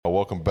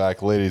welcome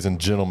back, ladies and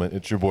gentlemen.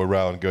 It's your boy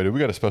Rylan Goody. We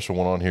got a special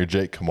one on here,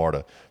 Jake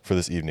Camarda, for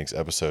this evening's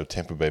episode.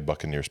 Tampa Bay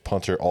Buccaneers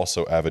punter,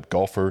 also avid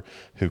golfer,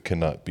 who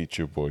cannot beat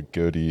your boy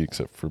Goody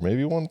except for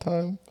maybe one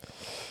time.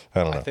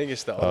 I don't know. I think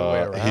it's the other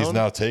way around. He's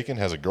now taken,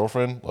 has a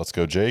girlfriend. Let's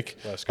go, Jake.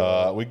 Let's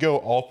go. We go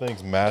all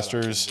things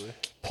Masters,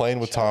 playing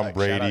with Tom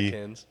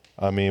Brady.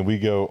 I mean, we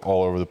go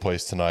all over the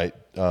place tonight.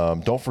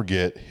 Don't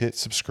forget, hit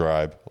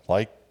subscribe,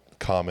 like,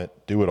 comment,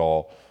 do it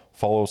all.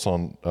 Follow us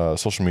on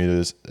social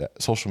medias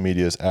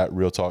at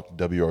Real Talk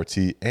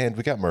WRT, and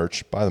we got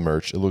merch. Buy the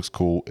merch. It looks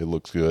cool. It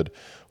looks good.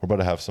 We're about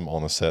to have some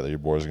on the set that your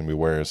boys are going to be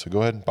wearing. So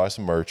go ahead and buy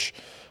some merch.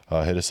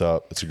 Hit us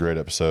up. It's a great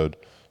episode.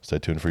 Stay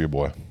tuned for your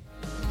boy.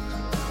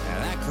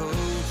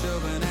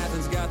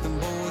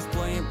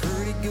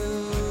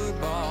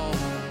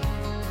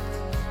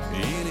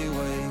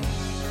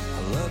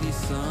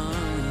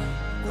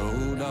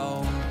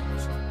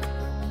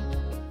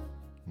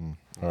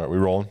 All right, we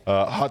rolling.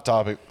 Hot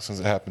topic since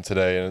it happened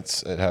today, and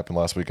it happened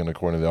last weekend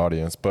according to the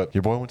audience. But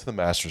your boy went to the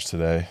Masters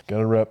today. Got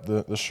to rep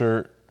the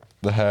shirt,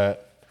 the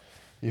hat.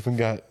 Even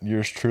got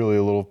yours truly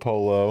a little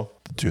polo.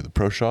 Dude, the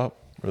pro shop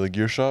or the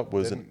gear shop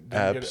was an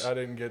abs. I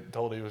didn't get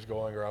told he was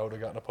going, or I would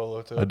have gotten a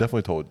polo too. I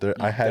definitely told.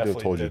 I had to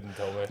have told you.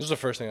 Tell me. This was the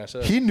first thing I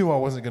said. He knew I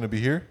wasn't going to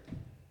be here.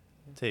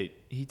 Tate,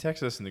 he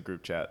texted us in the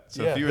group chat.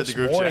 So yeah, if you were this the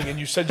group morning, chat, and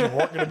you said you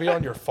weren't going to be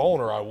on your phone,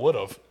 or I would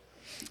have.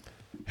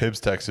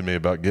 Hibbs texted me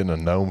about getting a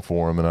gnome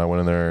for him, and I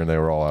went in there, and they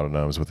were all out of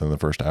gnomes within the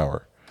first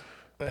hour.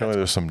 Apparently,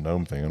 there's some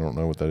gnome thing. I don't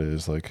know what that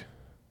is. Like,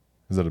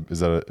 is that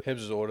a?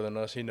 Hibbs is older than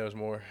us. He knows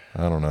more.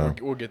 I don't know.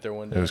 We'll get there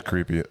one day. It was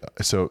creepy.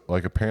 So,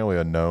 like, apparently,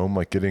 a gnome,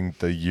 like getting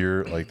the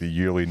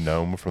yearly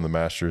gnome from the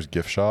Masters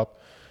gift shop,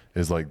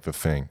 is like the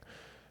thing.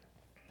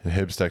 And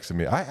Hibbs texted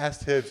me. I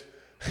asked Hibbs.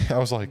 I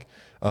was like,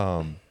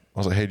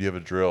 hey, do you have a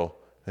drill?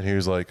 And he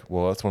was like,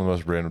 well, that's one of the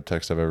most random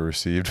texts I've ever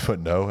received, but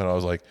no. And I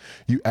was like,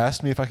 you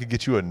asked me if I could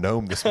get you a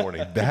gnome this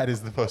morning. That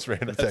is the most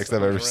random text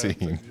I've ever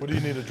seen. What do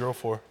you need a drill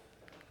for?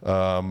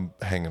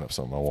 Hanging up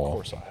something on my wall. Of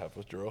course I have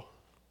a drill.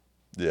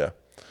 Yeah.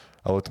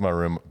 I looked at my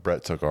room.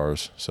 Brett took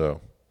ours,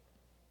 so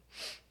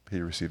he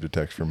received a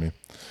text from me.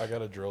 I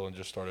got a drill and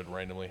just started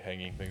randomly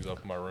hanging things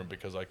up in my room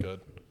because I could.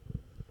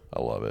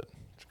 I love it.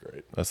 It's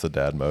great. That's the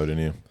dad mode in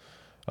you.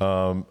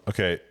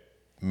 Okay,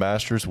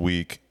 Masters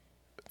week.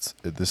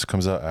 This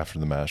comes out after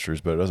the Masters,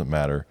 but it doesn't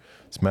matter.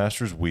 It's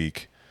Masters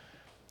week.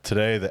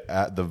 Today, the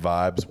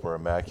vibes were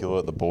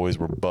immaculate. The boys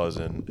were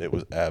buzzing. It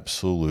was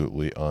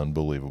absolutely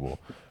unbelievable.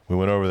 We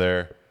went over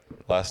there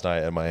last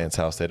night at my aunt's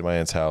house. Stayed at my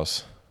aunt's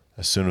house.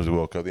 As soon as we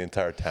woke up, the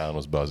entire town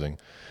was buzzing.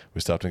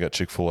 We stopped and got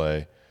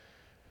Chick-fil-A.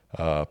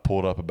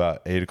 Pulled up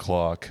about 8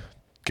 o'clock.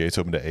 Gates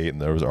opened at 8,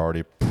 and there was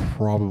already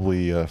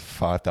probably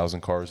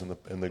 5,000 cars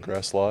in the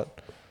grass lot.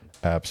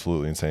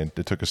 Absolutely insane.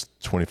 It took us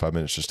 25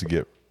 minutes just to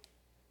get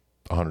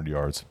 100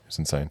 yards. It's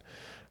insane.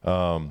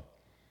 Walked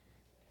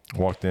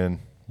in,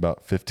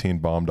 about 15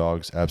 bomb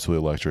dogs,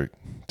 absolutely electric.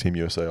 Team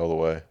USA all the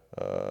way.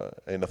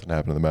 Ain't nothing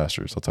happened to the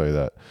Masters, I'll tell you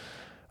that.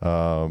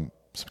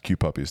 Some cute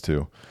puppies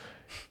too.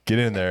 Get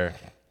in there,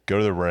 go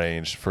to the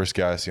range. First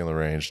guy I see on the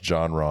range,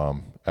 John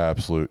Rahm,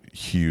 absolute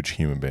huge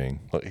human being.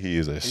 He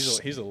is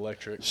he's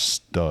electric.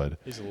 Stud.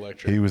 He's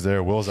electric. He was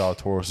there. Will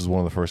Zalatoris was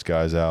one of the first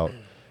guys out.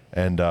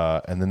 And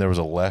then there was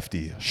a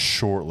lefty,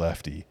 short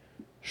lefty.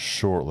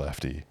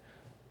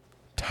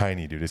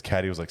 Tiny dude. His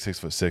caddy was like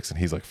 6'6", and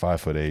he's like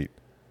 5'8".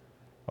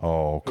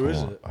 Oh, come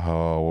on. It?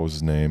 Oh, what was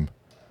his name?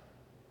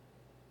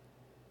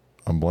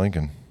 I'm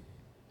blanking.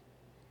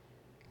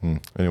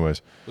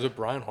 Anyways. Was it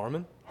Brian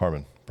Harmon?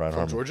 Brian Harmon.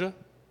 From Georgia?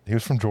 He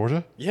was from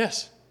Georgia?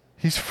 Yes.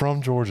 He's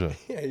from Georgia.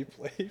 Yeah, he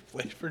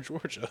played for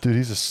Georgia. Dude,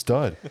 he's a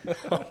stud.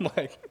 I'm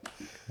like,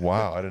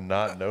 wow, I did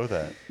not know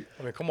that.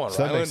 I mean, come on,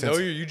 So Rylan, know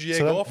your UGA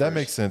so golfers. that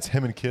makes sense.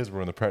 Him and kids were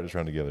in the practice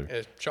round together.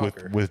 Yeah,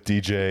 shocker. With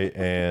DJ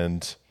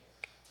and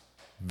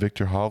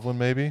Victor Hovland,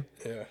 maybe?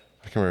 Yeah.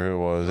 I can't remember who it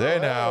was. Hey,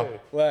 now.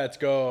 Let's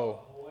go.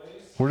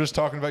 We're just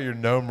talking about your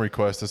gnome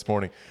request this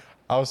morning.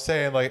 I was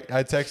saying, like,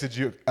 I texted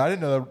you. I didn't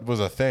know that was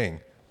a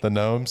thing, the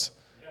gnomes.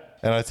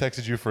 And I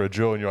texted you for a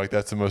drill, and you're like,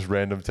 that's the most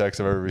random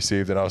text I've ever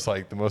received. And I was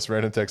like, the most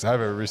random text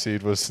I've ever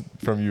received was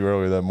from you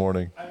earlier that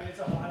morning. I mean, it's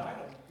a hot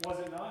item. Was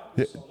it not?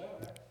 Yeah.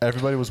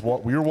 Everybody was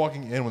we were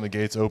walking in when the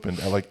gates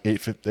opened at like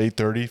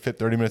 8:30,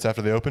 30 minutes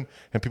after they opened,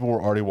 and people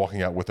were already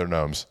walking out with their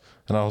gnomes.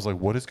 And I was like,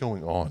 what is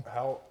going on?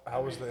 How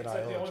was the It's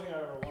like the NIL? only thing I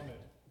ever wanted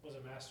was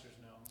a Masters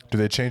now. Do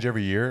they change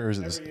every year, or is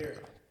it Every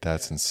year.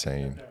 That's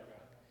insane. Never got it.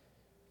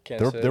 Can't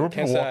There say, were can't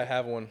people say walk- I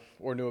have one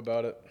or knew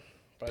about it.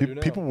 But I do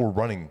now. People were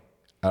running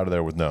out of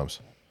there with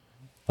gnomes,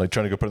 like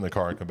trying to go put it in the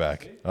car and come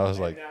back. I was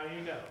like, Now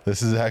you know.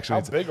 this is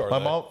actually How big are my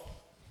they? mom.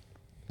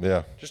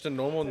 Yeah. Just a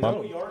normal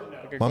gnome.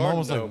 Like a My mom garden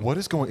was like, gnome. "What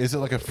is going? Is it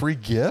like a free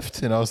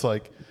gift?" And I was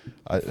like,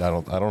 "I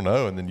don't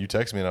know." And then you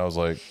text me, and I was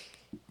like,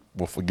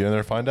 "Well, if we get in there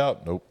and find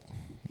out." Nope.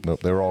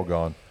 They were all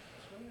gone.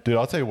 Dude,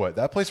 I'll tell you what.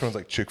 That place runs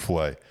like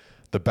Chick-fil-A.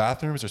 the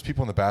bathrooms. There's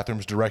people in the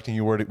bathrooms directing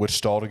you which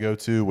stall to go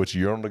to, which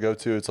urinal to go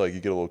to. It's like you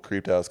get a little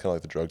creeped out. It's kind of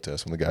like the drug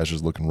test when the guy's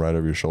just looking right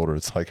over your shoulder.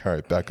 It's like, all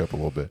right, back up a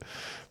little bit.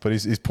 But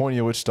he's pointing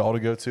you which stall to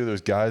go to.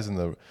 There's guys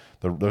in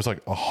there's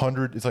like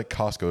 100. It's like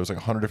Costco. There's like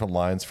 100 different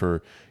lines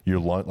for your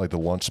lunch, like the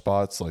lunch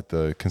spots, like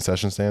the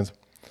concession stands.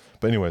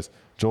 But anyways,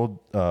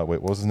 Joel.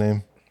 Wait, what was his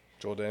name?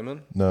 Joel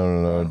Damon?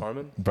 No. Brian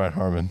Harmon? Brian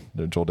Harmon.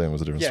 No, Joel Damon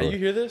was a different Yeah, story. you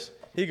hear this?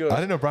 He goes. I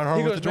didn't know Brian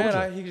Harmon he went goes, to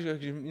man, Georgia.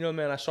 he goes,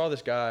 man, I saw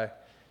this guy,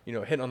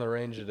 hitting on the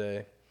range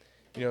today.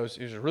 He was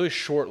a really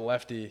short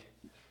lefty,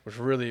 was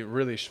really,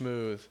 really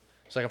smooth.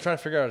 It's like, I'm trying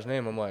to figure out his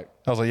name. I'm like,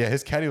 I was like, yeah,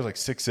 his caddy was like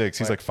 6'6".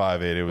 He's like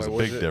 5'8". It was a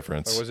big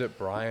difference. Or was it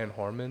Brian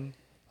Harmon?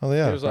 Oh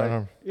yeah, He was Brian like,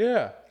 Harmon.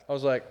 yeah. I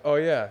was like, oh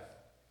yeah,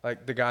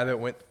 like the guy that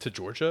went to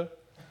Georgia.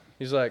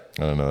 He's like,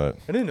 I don't know that.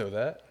 I didn't know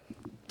that.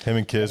 Him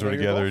and Kiz were They're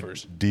together.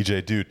 golfers.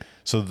 DJ, dude.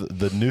 So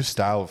the new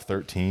style of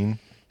 13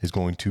 is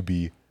going to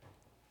be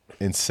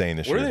insane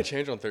this What year. did they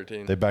change on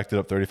 13? They backed it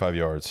up 35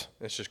 yards.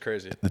 It's just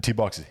crazy. The tee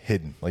box is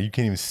hidden. Like you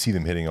can't even see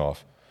them hitting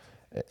off.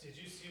 Did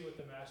you see what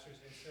the Masters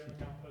Instagram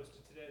account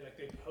posted today? Like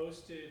they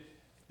posted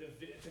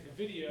it's like a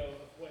video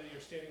of whether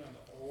you're standing on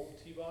the old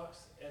tee box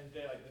and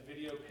the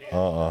video pans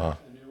back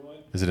to the new one.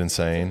 Is it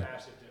insane? It's a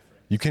massive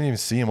difference. You can't even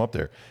see him up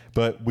there.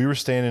 But we were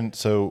standing.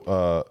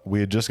 So we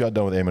had just got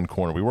done with Amen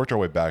Corner. We worked our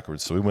way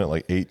backwards. So we went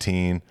like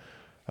 18.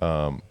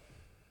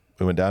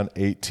 We went down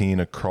 18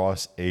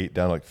 across 8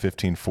 down like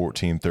 15,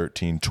 14,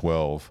 13,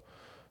 12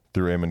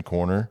 through Amen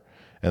Corner.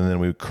 And then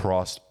we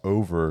crossed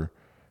over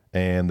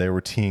and they were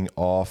teeing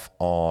off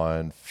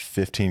on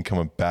 15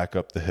 coming back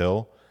up the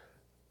hill.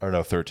 Or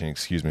no, 13,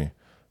 excuse me.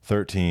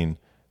 13.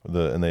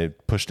 And they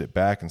pushed it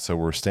back. And so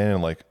we're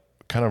standing like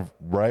kind of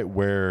right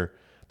where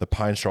the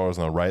pine straw is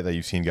on the right that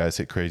you've seen guys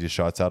hit crazy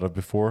shots out of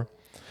before.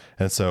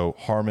 And so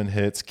Harmon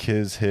hits,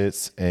 Kiz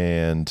hits,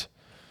 and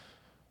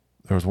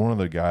there was one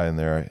other guy in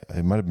there.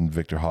 It might have been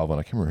Victor Hovland.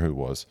 I can't remember who it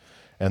was.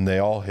 And they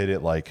all hit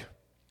it like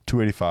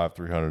 285,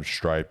 300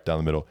 stripe down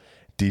the middle.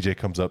 DJ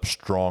comes up,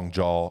 strong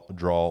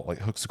draw, like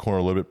hooks the corner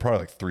a little bit, probably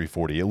like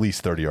 340, at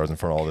least 30 yards in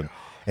front of all of them.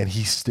 And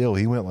he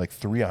went like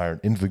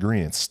 3-iron into the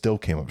green and still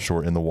came up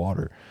short in the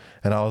water.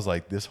 And I was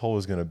like, this hole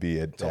is going to be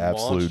an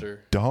absolute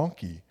monster.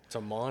 donkey. It's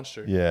a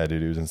monster. Yeah,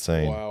 dude, it was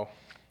insane. Wow.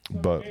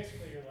 But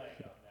Basically, you're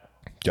laying up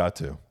now. got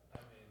to.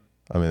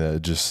 I mean,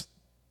 it just,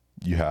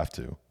 you have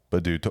to.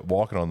 But dude,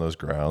 walking on those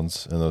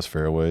grounds and those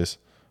fairways,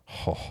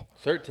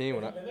 13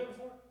 Been there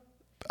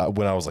before?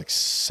 when I was like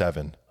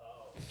 7.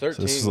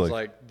 13 this is was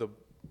like-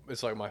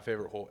 it's like my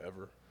favorite hole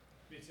ever.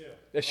 Me too.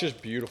 It's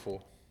just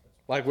beautiful.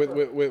 Like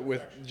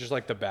with just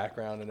like the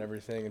background and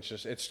everything.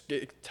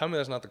 Tell me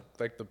that's not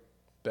the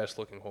best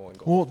looking hole in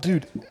golf. Well,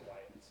 dude,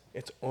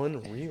 It's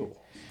unreal.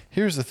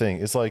 here's the thing.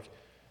 It's like,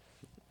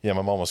 yeah,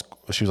 my mom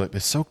she was like,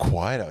 it's so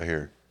quiet out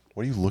here.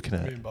 What are you looking Me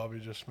at? and Bobby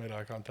just made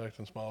eye contact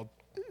and smiled.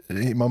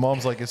 My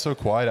mom's like, it's so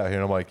quiet out here.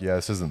 And I'm like, yeah,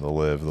 this isn't the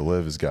Live. The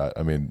Live has got,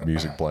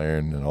 music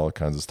blaring and all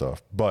kinds of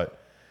stuff.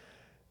 But,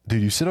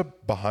 dude, you sit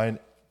up behind,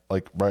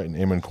 like, right in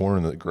Amen Corner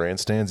in the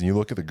grandstands, and you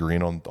look at the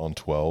green on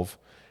 12.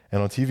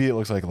 And on TV, it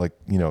looks like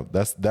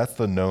that's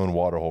the known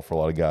water hole for a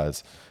lot of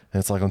guys. And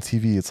it's like on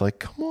TV, it's like,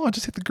 come on,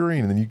 just hit the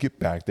green. And then you get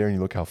back there and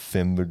you look how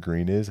thin the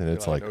green is. And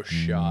it's like, like, no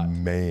shot.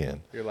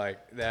 man, You're like,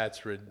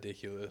 that's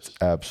ridiculous.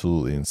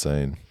 absolutely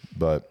insane.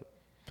 But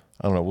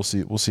I don't know. We'll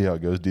see how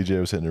it goes. DJ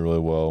was hitting it really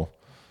well.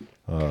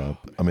 The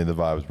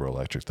vibes were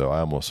electric, though. I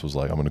almost was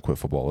like, I'm going to quit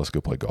football. Let's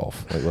go play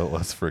golf. Like,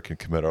 let's freaking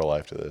commit our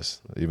life to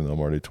this, even though I'm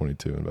already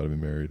 22 and about to be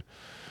married.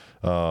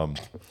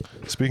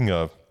 Speaking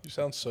of, You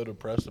sound so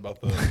depressed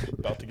about the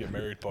about to get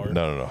married part.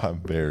 no.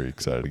 I'm very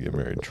excited to get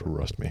married.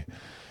 Trust me.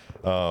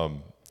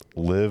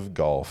 Live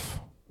golf.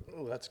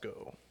 Let's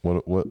go.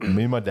 What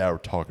me and my dad were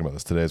talking about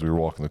this today as we were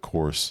walking the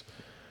course.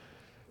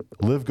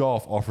 Live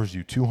Golf offers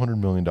you $200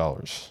 million.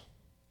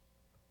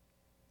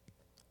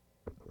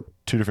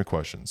 2 different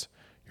questions.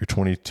 You're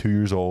 22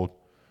 years old,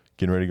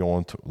 getting ready to go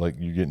on,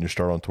 you're getting your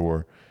start on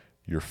tour.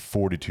 You're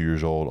 42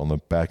 years old on the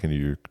back end of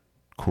your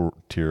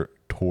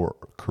tour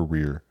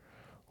career.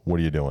 What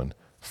are you doing?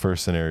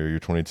 First scenario, you're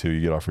 22, you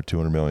get offered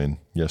 $200 million.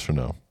 Yes or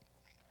no?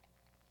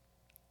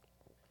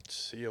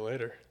 See you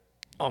later.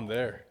 I'm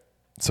there.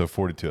 So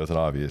 42, that's an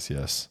obvious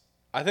yes.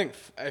 I think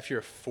if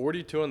you're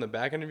 42 on the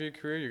back end of your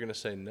career, you're gonna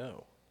say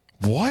no.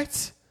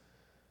 What?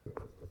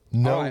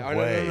 No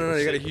way. No.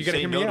 You gotta Say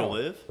hear me no to out.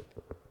 Live?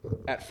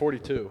 At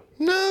 42,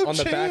 No on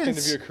the back end of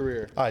chance. your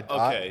career.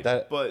 Okay,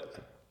 but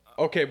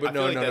Okay, but I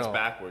feel no, like no, that's no.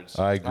 backwards.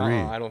 I agree.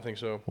 I don't think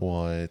so.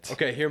 What?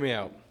 Okay, hear me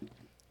out.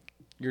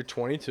 You're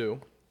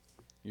 22.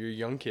 You're a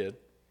young kid.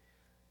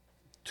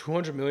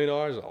 $200 million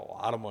is a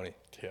lot of money.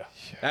 Yeah.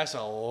 That's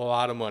a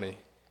lot of money.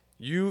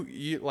 You're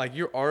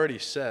already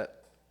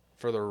set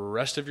for the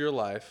rest of your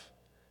life.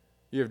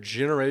 You have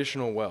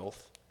generational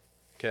wealth.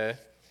 Okay.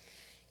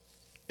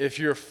 If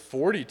you're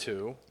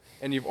 42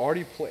 and you've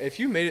already played, if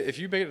you made it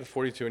to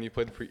 42 and you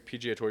played the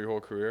PGA Tour your whole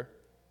career,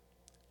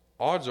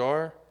 odds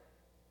are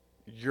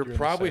you're in the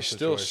probably same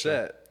still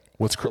situation. set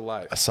What's for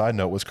life. A side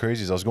note, what's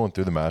crazy is I was going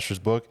through the Masters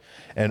book,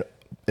 and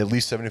at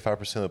least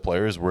 75% of the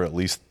players were at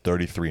least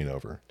 33 and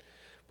over.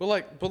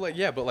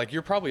 But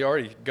you're probably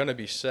already gonna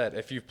be set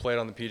if you've played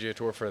on the PGA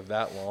Tour for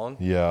that long.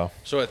 Yeah.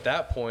 So at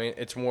that point,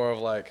 it's more of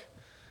like,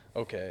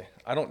 okay,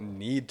 I don't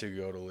need to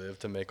go to live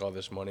to make all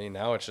this money.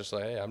 Now it's just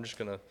like, hey, I'm just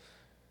gonna,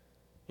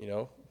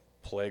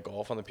 play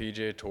golf on the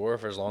PGA Tour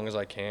for as long as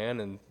I can,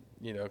 and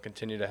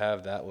continue to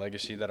have that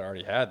legacy that I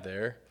already had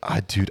there.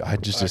 I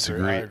just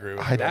disagree. I agree with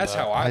you on That's that.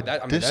 how I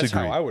disagree. that's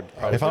how I would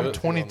probably If do I'm it.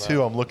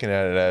 22, I'm looking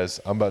at it as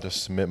I'm about to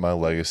submit my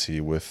legacy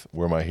with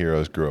where my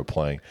heroes grew up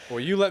playing. Well,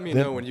 you let me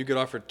Then- know when you get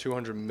offered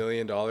 $200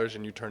 million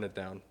and you turn it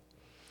down.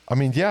 I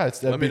mean, yeah,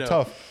 that'd Let me be know.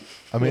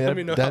 tough. I mean, Let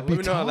me know that'd be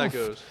how that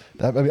tough.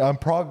 goes. I'm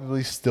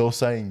probably still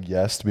saying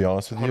yes, to be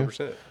honest with you.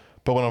 100%.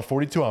 But when I'm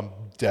 42, I'm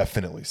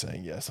definitely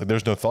saying yes. Like,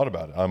 there's no thought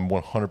about it. I'm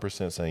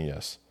 100% saying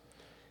yes.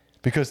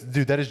 Because,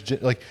 dude, that is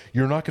like,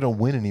 you're not going to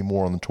win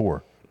anymore on the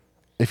tour.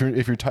 If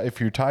you're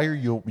Tiger,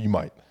 you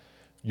might.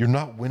 You're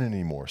not winning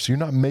anymore, so you're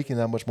not making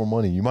that much more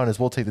money. You might as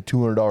well take the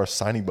 $200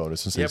 signing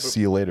bonus and say, Yeah, but- "See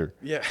you later."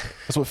 Yeah.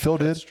 That's what Phil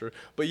did. That's true.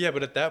 But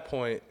at that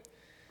point,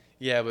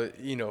 I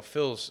think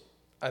Phil's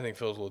a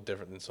little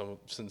different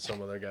than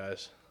some other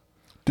guys.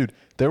 Dude,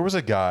 there was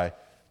a guy,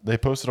 they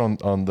posted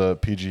on the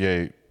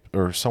PGA,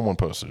 or someone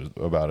posted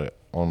about it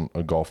on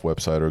a golf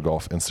website or a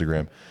golf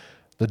Instagram.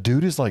 The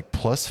dude is like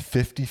plus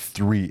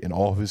 53 in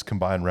all of his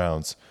combined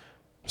rounds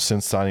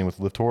since signing with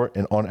Live Tour,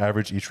 and on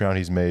average each weekend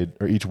he's made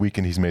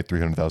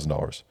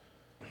 $300,000.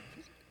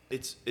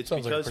 It's Sounds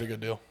like a because pretty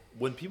good deal.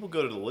 when people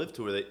go to the Live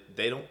Tour,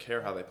 they don't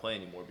care how they play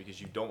anymore because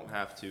you don't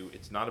have to.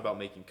 It's not about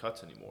making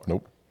cuts anymore.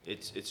 Nope.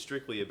 It's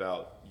strictly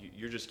about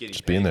you're just getting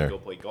Just paid being to there. go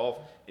play golf,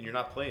 and you're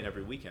not playing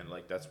every weekend.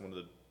 Like that's one of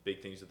the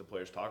big things that the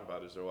players talk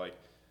about is they're like,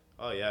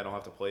 oh yeah, I don't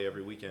have to play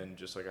every weekend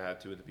just like I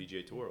had to at the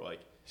PGA Tour. Like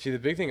See, the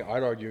big thing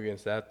I'd argue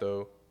against that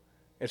though,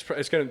 this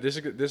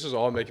is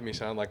all making me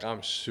sound like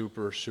I'm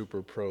super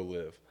pro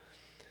live,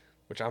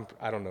 which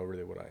I don't know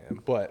really what I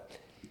am, but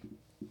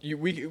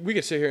we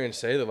could sit here and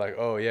say that like,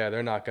 oh yeah,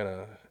 they're not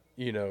gonna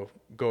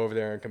go over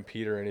there and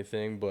compete or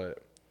anything,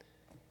 but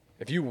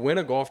if you win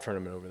a golf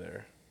tournament over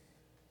there,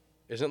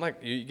 isn't like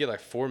you get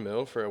like $4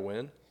 million for a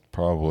win?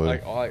 Probably.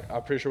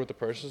 I'm pretty sure what the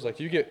purse is like.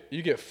 You get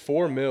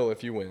 $4 million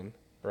if you win,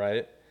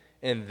 right?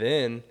 And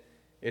then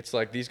it's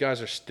like these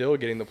guys are still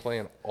getting to play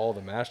in all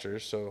the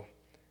Masters, so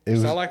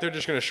it's not like they're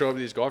just gonna show up to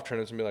these golf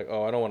tournaments and be like,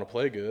 oh, I don't want to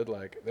play good.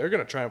 Like they're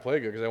gonna try and play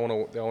good because they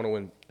want to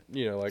win,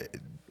 like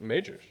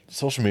majors.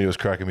 Social media was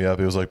cracking me up.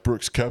 It was like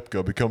Brooks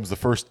Koepka becomes the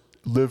first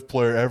live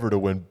player ever to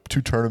win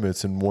 2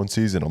 tournaments in one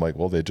season. I'm like,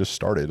 well, they just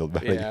started.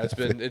 Yeah,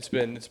 it's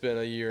been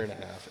a year and a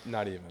half,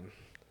 not even.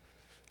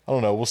 I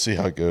don't know. We'll see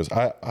how it goes.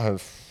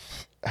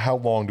 How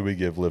long do we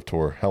give Live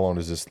Tour? How long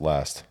does this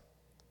last?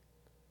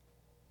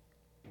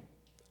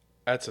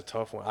 That's a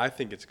tough one. I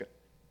think it's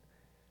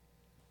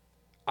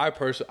I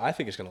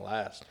think it's gonna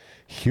last.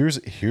 Here's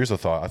a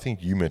thought. I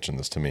think you mentioned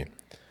this to me.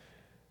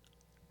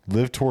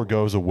 Live Tour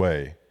goes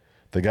away.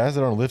 The guys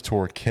that are on Live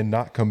Tour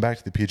cannot come back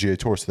to the PGA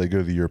Tour, so they go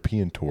to the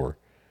European Tour.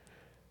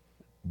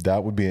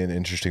 That would be an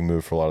interesting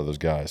move for a lot of those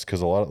guys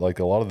because a lot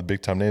of the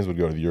big time names would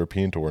go to the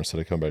European Tour instead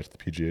of coming back to the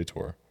PGA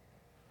Tour.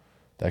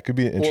 That could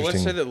be an interesting. Well,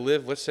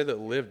 let's say that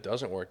Live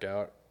doesn't work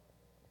out.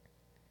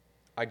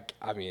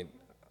 I mean,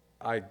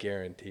 I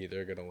guarantee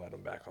they're gonna let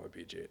them back on the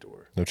PGA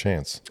Tour. No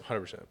chance.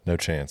 100%. No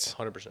chance.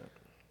 100%.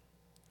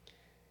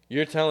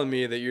 You're telling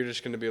me that you're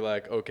just gonna be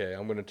like, okay,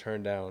 I'm gonna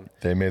turn down.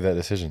 They made that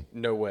decision.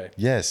 No way.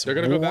 Yes. They're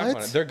gonna go back on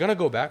What? it. They're gonna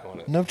go back on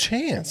it. No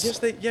chance.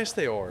 Yes,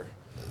 they are.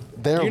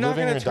 They're You're not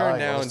living gonna or turn dying on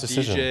down this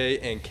decision. DJ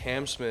and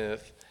Cam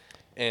Smith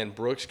and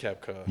Brooks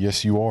Koepka.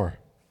 Yes, you are.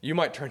 You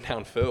might turn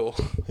down Phil,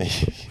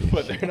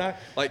 but they're not.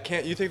 Like,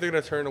 you think they're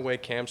gonna turn away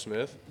Cam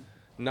Smith?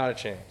 Not a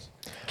chance.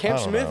 Cam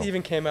don't Smith know.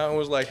 even came out and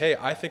was like, "Hey,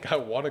 I think I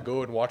want to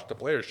go and watch the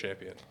Players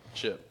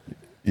Championship."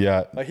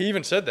 Yeah. Like he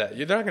even said that.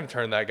 You're not going to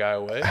turn that guy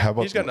away. How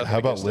about He's got nothing how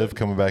about against Liv it.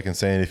 coming back and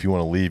saying if you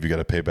want to leave, you got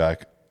to pay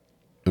back?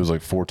 It was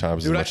like 4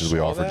 times Dude, as I much as we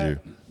saw offered that. you.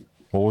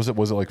 What was it?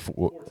 Was it like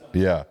 4?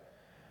 Yeah.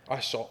 I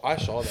saw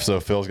that.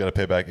 So Phil's got to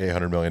pay back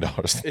 $800 million.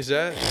 Is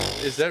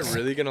that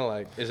really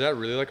gonna is that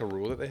really like a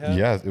rule that they have?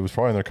 Yeah, it was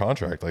probably in their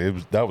contract.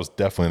 Like that was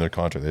definitely in their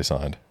contract they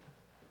signed.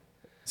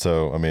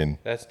 So I mean,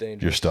 That's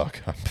dangerous. you're stuck.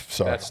 I'm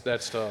sorry.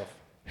 That's tough.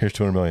 Here's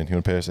 $200 million. You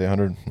want to pay us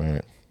 $800? All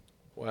right.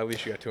 Well, at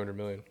least you got $200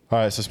 million. All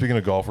right. So speaking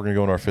of golf, we're gonna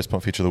go into our fist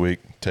pump feature of the week.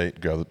 Tate,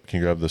 can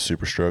you grab the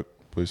Super Stroke,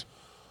 please?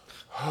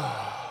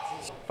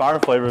 Fire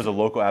and Flavor is a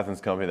local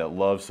Athens company that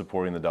loves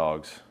supporting the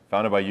dogs.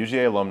 Founded by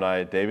UGA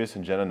alumni Davis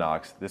and Jenna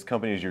Knox, this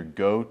company is your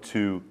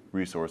go-to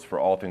resource for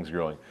all things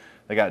grilling.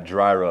 They got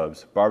dry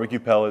rubs, barbecue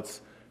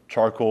pellets,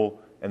 charcoal,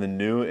 and the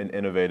new and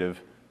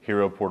innovative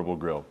Hero Portable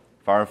Grill.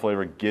 Fire and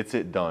Flavor gets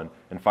it done.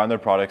 And find their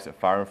products at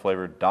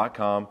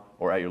fireandflavor.com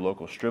or at your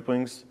local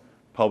Striplings,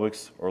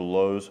 Publix, or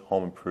Lowe's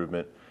Home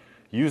Improvement.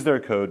 Use their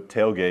code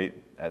TAILGATE,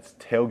 that's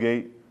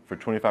TAILGATE, for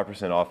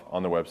 25% off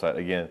on their website.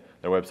 Again,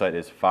 their website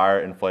is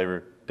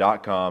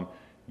fireandflavor.com.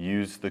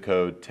 Use the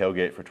code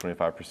TAILGATE for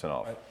 25%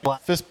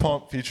 off. Fist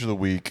pump feature of the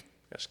week.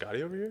 Got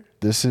Scotty over here?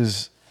 This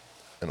is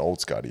an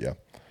old Scotty, yeah.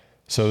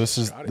 So this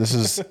is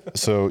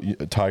so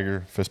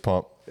Tiger fist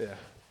pump. Yeah.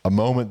 a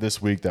moment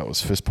this week that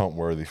was fist pump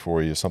worthy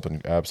for you,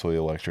 something absolutely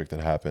electric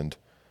that happened.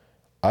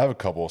 I have a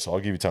couple, so I'll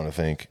give you time to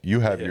think.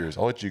 You have yours.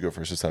 I'll let you go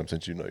first this time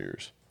since you know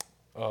yours.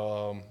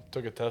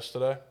 Took a test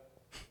today.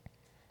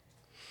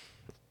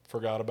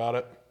 Forgot about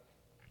it.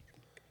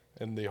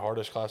 In the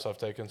hardest class I've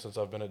taken since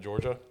I've been at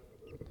Georgia.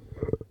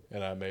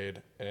 And I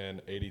made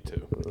an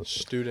 82.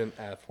 Student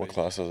athlete. What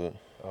class is it?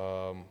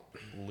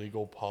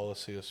 Legal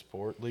policy of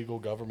sport. Legal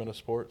government of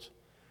sports.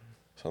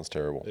 Sounds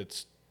terrible.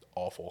 It's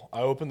awful.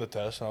 I opened the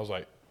test and I was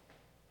like,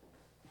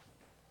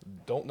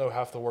 don't know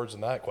half the words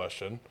in that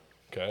question.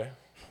 Okay.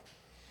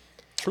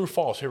 True,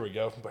 false. Here we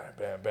go. Bam,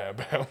 bam, bam,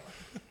 bam.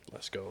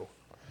 Let's go.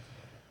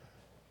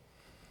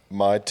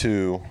 My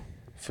 2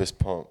 fist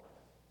pump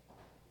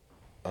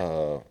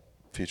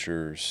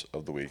features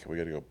of the week. We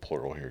got to go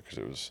plural here because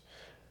it was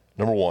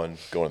number 1,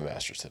 going to the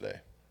Masters today.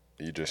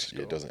 It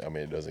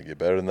doesn't get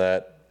better than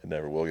that. It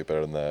never will get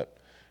better than that.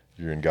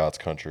 You're in God's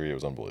country. It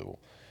was unbelievable.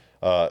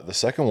 The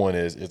second one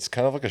is, it's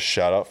kind of like a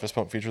shout out fist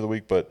pump feature of the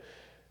week, but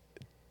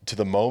to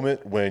the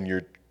moment when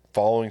you're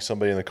following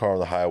somebody in the car on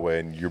the highway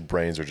and your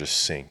brains are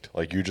just synced,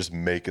 like you're just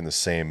making the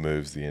same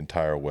moves the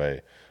entire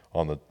way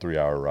on the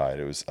 3-hour ride.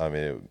 It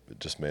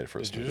just made it for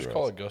a Did you smooth just ride.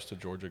 call Augusta,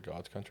 Georgia,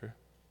 God's country?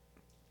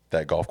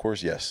 That golf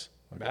course? Yes.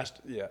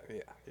 Yeah.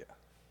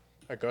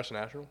 Augusta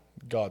National?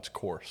 God's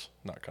course,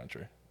 not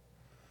country.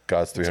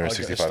 God's It's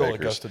 365 still acres.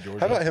 Augusta, Georgia.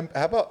 How about him?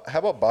 How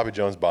about Bobby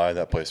Jones buying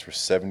that place for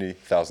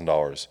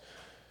 $70,000,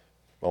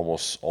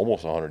 almost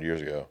 100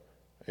 years ago,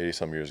 80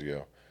 some years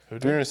ago?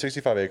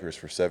 365 acres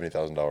for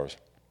 $70,000.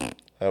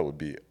 That would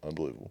be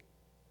unbelievable.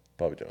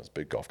 Bobby Jones,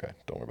 big golf guy.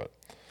 Don't worry about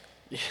it.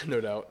 Yeah,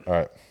 no doubt. All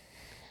right,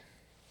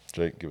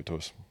 Jake, give it to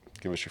us.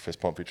 Give us your fist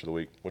pump feature of the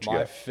week. What you My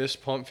got?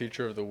 fist pump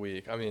feature of the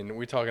week. I mean,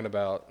 we talking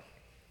about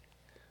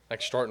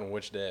like starting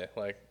which day?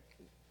 Like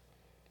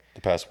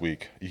The past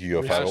week. You could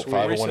go past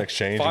 501 week.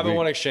 exchange.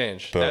 501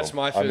 exchange. Boom. That's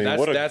my I mean, fist.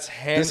 what a- That's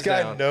hands this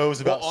guy down.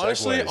 knows about Well,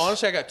 honestly,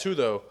 segues. I got 2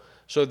 though.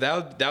 So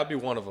that would be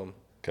one of them.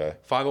 Okay.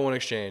 501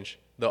 exchange.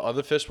 The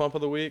other fist pump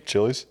of the week.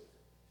 Chili's?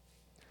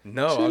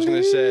 No, I was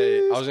gonna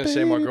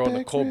say my girl baby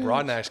Nicole back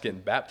Broadnack's getting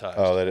baptized.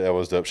 Oh, that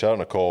was dope. Shout out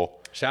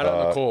Nicole. Shout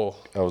out Nicole.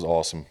 That was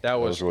awesome. That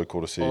was really cool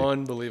to see.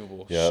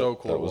 Unbelievable. Yeah, So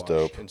cool that to was watch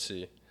dope. and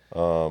see.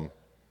 And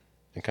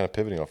kind of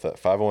pivoting off that,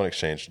 501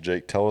 exchange.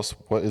 Jake, tell us,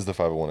 what is the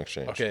 501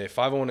 exchange? Okay,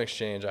 501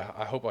 exchange.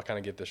 I hope I kind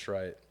of get this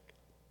right.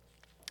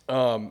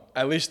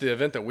 At least the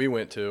event that we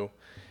went to,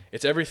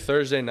 it's every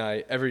Thursday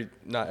night. Every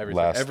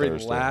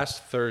Thursday.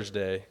 last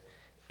Thursday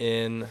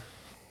in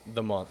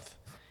the month,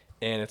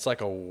 and it's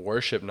like a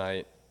worship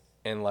night,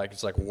 and like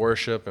it's like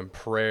worship and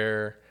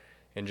prayer,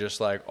 and just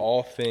like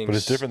all things. But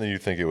it's different than you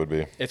think it would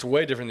be. It's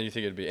way different than you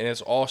think it'd be, and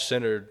it's all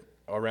centered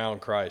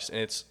around Christ, and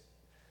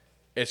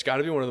it's got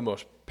to be one of the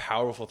most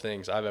powerful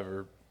things I've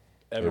ever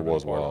It been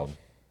was a part wild. of.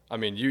 I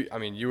mean,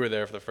 you were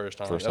there for the first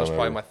time. First That was time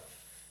probably ever.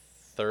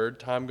 my 3rd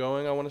time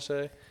going, I want to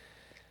say,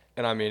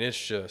 and I mean, it's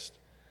just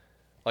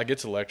like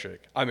it's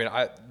electric. I mean,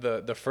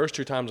 the first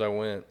 2 times I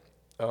went,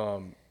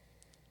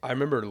 I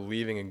remember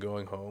leaving and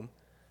going home,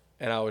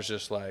 and I was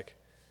just like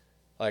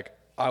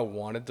I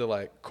wanted to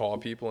like call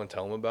people and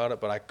tell them about it,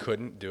 but I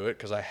couldn't do it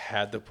because I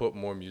had to put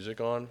more music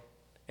on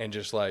and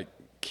just like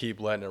keep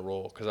letting it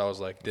roll because I was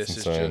like, this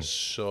is insane. just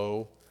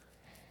so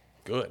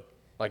good.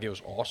 Like it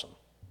was awesome.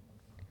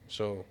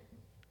 So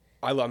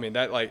I mean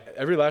that like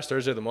every last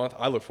Thursday of the month,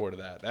 I look forward to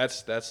that.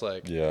 That's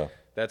like Yeah.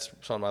 that's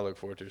something I look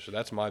forward to. So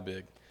that's my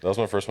big. That was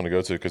my first one to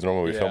go to because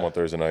normally we film Yeah. on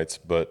Thursday nights,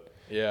 but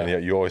Yeah. and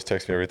yet you always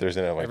text me every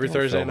Thursday night. I'm like, Every "I'm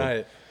gonna Thursday film it."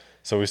 night.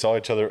 So we saw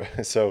each other.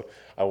 So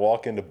I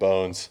walk into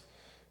Bones.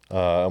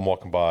 I'm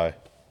walking by,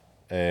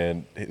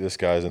 and this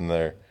guy's in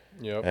there.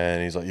 Yep.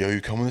 And he's like, "Yo, you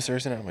coming this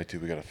Thursday night?" I'm like,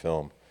 "Dude, we got to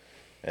film."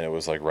 And it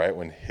was like right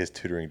when his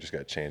tutoring just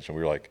got changed, and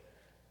we were like,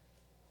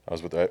 I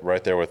was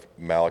right there with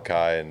Malachi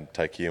and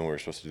Taiki, and we were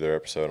supposed to do their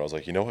episode. And I was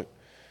like, you know what?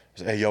 I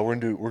was like, hey, yo, we're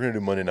gonna do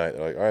Monday night.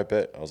 They're like, all right,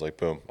 bet. I was like,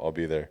 boom, I'll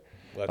be there.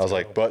 Let's I was go.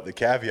 like, but the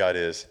caveat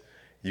is,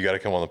 you got to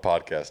come on the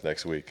podcast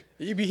next week.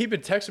 He'd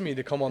been texting me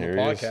to come on the Here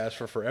he is. podcast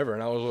for forever,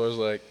 and I was always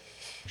like,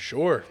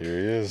 sure. Here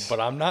he is. But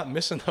I'm not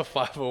missing the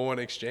 501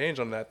 exchange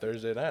on that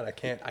Thursday night.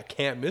 I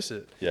can't miss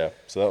it. Yeah,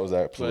 so that was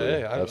But absolutely,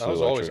 hey, I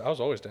absolutely electric. was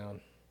always down.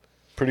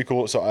 Pretty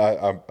cool. So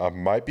I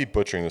might be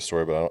butchering this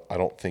story, but I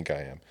don't think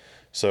I am.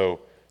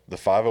 So the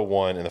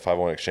 501 and the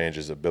 501 exchange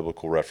is a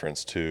biblical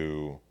reference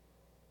to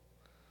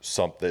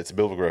something. It's a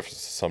biblical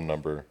reference to some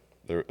number,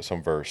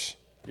 some verse.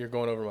 You're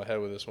going over my head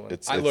with this one.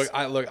 It's-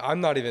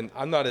 I'm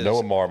not as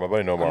Noah Mar, my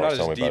buddy Noah I'm Mar not was as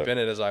telling me deep about it. in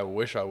it as I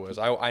wish I was.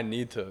 I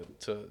need to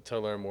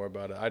learn more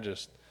about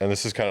it. And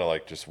this is kind of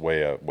like just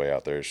way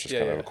out there. It's just Yeah,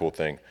 kind of yeah. a cool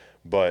thing.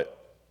 But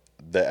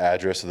the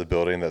address of the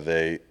building that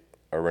they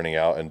are renting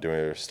out and doing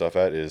their stuff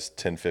at is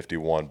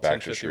 1051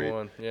 Baxter Street.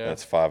 1051, yeah. And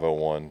that's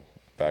 501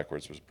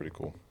 backwards, which is pretty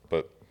cool.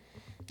 But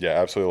yeah,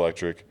 absolutely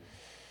electric.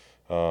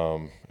 It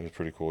was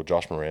pretty cool.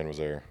 Josh Moran was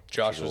there. which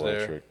Josh is was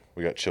there.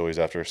 We got Chili's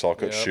after. Saw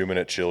Coach Yep. Schumann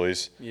at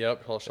Chili's.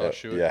 Yep. I'll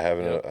shoot. Yeah,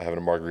 having Yep. a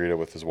margarita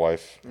with his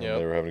wife. And Yep.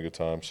 they were having a good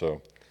time.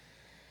 So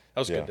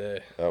That was a yeah, good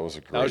day. that was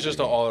a great That was just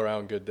an evening. all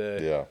around good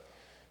day. Yeah,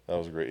 that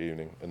was a great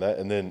evening. And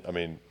then I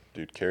mean,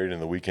 Dude, carried in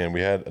the weekend.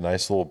 We had a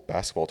nice little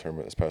basketball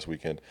tournament this past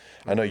weekend.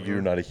 I know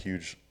you're not a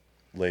huge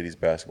ladies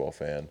basketball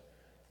fan.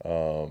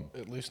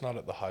 At least not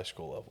at the high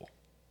school level.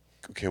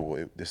 Okay,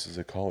 well, this is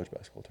a college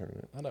basketball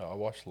tournament. I know. I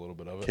watched a little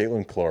bit of it.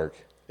 Caitlin Clark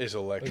Is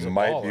electric. a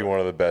might be baller. one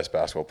of the best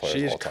basketball players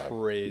She's of all time.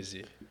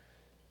 crazy.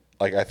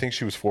 Like, I think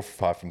she was 4 for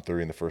 5 from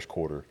 3 in the first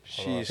quarter.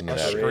 She's on the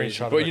crazy.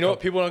 screenshot of But the you know what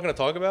cup. people are not going to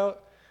talk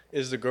about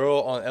is the girl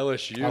on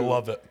LSU. I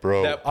love it.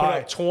 Bro, That put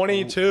up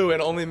 22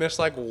 and only missed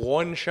like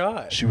one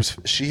shot.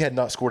 she had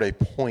not scored a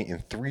point in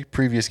 3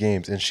 previous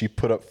games, and she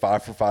put up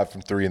 5 for 5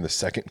 from 3 in the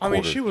second I quarter.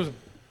 mean, she was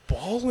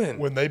balling.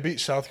 When they beat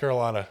South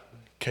Carolina,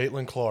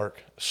 Caitlin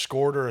Clark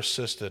scored or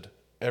assisted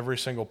every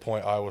single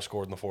point Iowa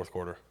scored in the fourth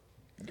quarter.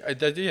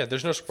 Yeah,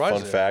 there's no surprise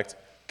Fun there. fact,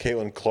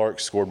 Caitlin Clark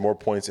scored more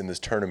points in this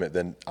tournament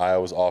than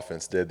Iowa's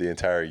offense did the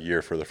entire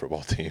year for the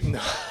football team.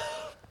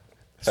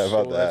 How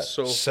about that? That's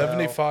so foul.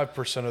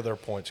 75% of their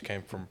points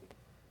came from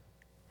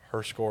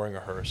her scoring or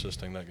her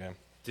assisting that game.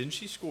 Didn't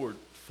she score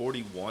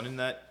 41 in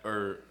that?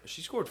 Or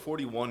she scored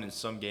 41 in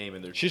some game,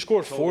 and She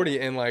scored 40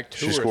 in like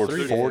two She or scored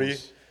three 40.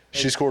 games.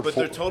 She scored But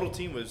 4. their total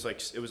team was like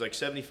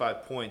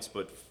 75 points,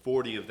 but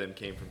 40 of them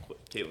came from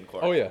Caitlin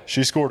Clark. Oh, yeah.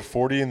 She scored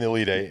 40 in the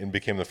Elite Eight and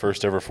became the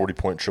first ever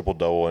 40-point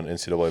triple-double in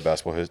NCAA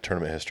basketball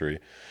tournament history.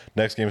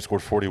 Next game,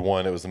 scored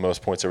 41. It was the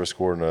most points ever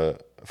scored in a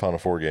Final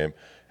Four game.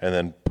 And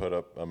then put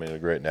up, a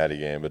great natty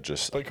game, but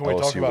just But can we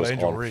talk LSU about was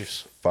Angel on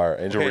Reese? Fire.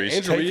 Angel Okay, Reese.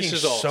 Angel Reese taking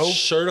is a so-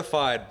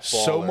 certified baller.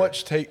 So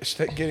much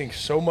getting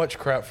so much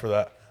crap for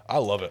that. I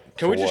love it.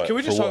 Can we For just what? can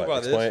we just For talk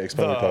what? about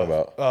Explain what you're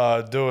talking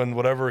about. Doing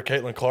whatever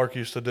Caitlin Clark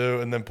used to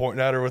do and then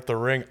pointing at her with the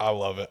ring. I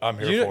love it. I'm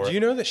here this? for Do it. you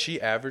know that she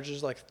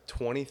averages like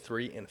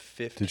 23 and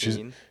 15?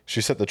 Dude,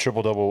 she set the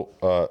triple-double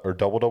or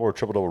double-double or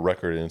triple-double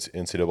record in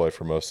NCAA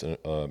for most of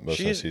the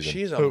season.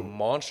 She's a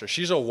monster.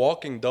 She's a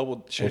walking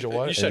double. Angel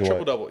White? You said Angel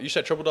triple double. You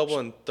said triple double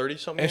in 30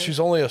 something. and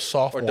she's only a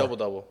sophomore. or double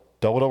double.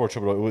 Double-double or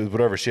triple-double,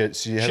 whatever. She had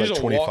She's like a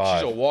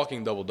 25. she's a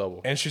walking double double.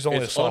 And she's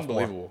only it's a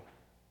sophomore. unbelievable.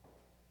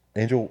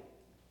 Angel,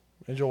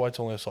 Angel White's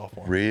only a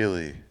sophomore.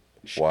 really?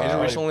 Angel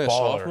Wow. Reese only a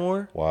Baller.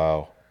 sophomore,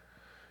 Wow.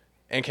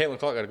 and Caitlin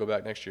Clark got to go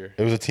back next year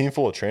It was a team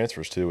full of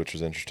transfers, too, which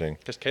was interesting.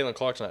 because Caitlin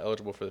Clark's not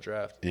eligible for the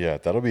draft. Yeah,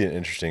 that'll be an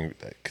interesting.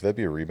 Could that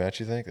be a rematch?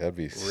 You think that'd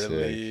be sick?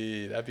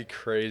 Really, that'd be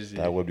crazy.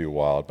 That would be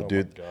wild. But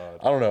dude, God.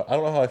 I don't know. I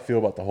don't know how I feel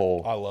about the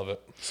whole. I love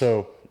it.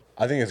 So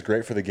I think it's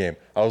great for the game.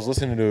 I was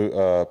listening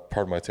to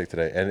part of my take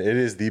today, and it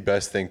is the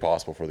best thing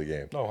possible for the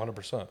game. No,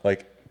 100%.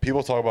 Like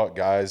people talk about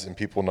guys and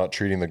people not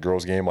treating the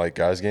girls' game like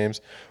guys'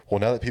 games. Well,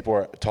 now that people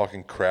are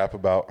talking crap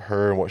about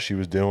her and what she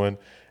was doing,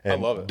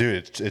 and love it.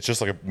 dude, it's just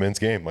like a men's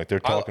game. Like they're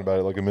talking about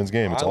it like a men's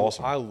game. It's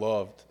awesome. I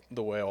loved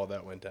the way all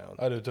that went down.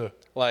 I do too.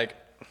 Like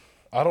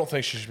I don't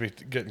think she should be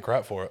getting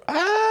crap for it.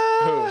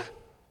 who?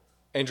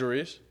 Angel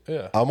Reese.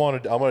 Yeah. I'm on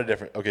a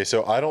different. Okay,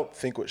 so I don't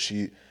think what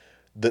she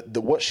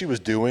was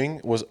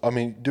doing was.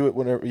 Do it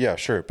whenever. Yeah,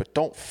 sure, but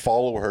don't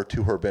follow her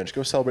to her bench.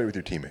 Go celebrate with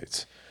your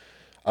teammates.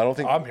 I don't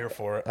think. I'm here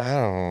for it. I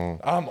don't.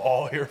 I'm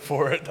all here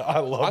for it. I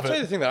love I'll tell you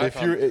the it. thing that I If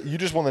found. you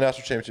just won the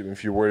national championship,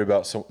 if you're worried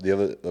about the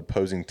other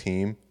opposing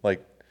team,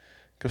 like,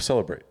 go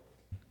celebrate.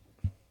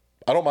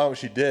 I don't mind what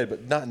she did,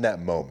 but not in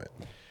that moment.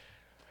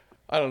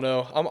 I don't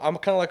know. I'm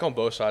kind of like on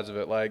both sides of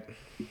it. Like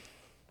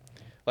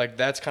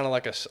that's kind of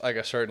like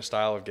a certain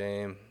style of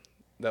game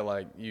that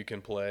like you can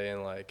play,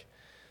 and like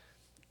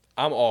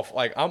I'm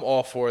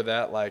all for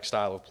that like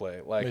style of play.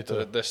 Me Like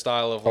too. the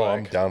style of Oh, like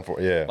I'm down for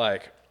it. Yeah.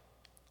 like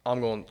I'm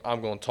going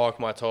to talk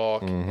my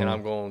talk and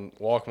I'm going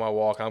to walk my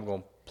walk. I'm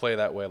going to play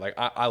that way. Like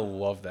I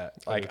love that.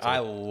 Like I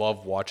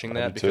love watching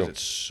that do because too.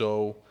 it's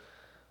so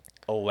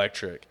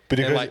electric.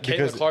 Because- and like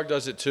because- Caitlin Clark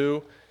does it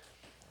too.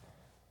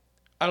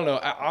 I don't know.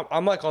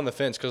 I'm like on the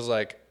fence because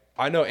like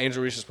I know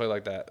Angel Reese has played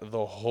like that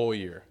the whole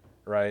year,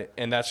 right?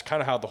 And that's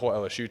kind of how the whole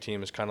LSU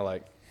team is kind of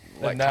like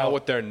now- kind of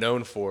what they're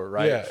known for,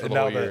 right? Yeah, for and the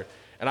now whole they're- year.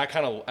 And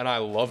I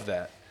love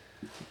that.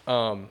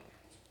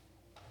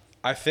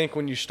 I think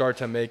when you start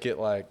to make it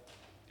like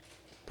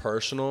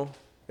personal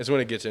is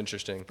when it gets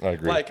interesting. I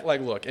agree. Like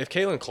look, if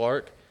Caitlin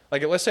Clark,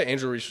 like let's say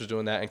Angel Reese was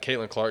doing that and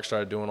Caitlin Clark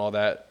started doing all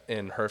that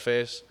in her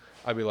face,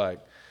 I'd be like,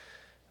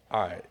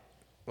 all right,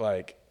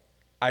 like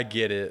I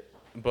get it,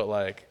 but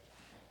like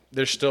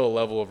there's still a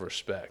level of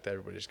respect that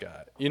everybody's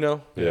got, you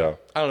know? Yeah.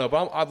 I don't know,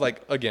 but I'm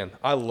like again,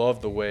 I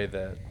love the way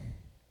that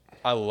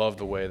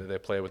they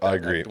play with that. I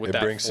agree. With It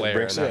that brings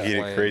flair and some that heat.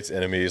 flame. It creates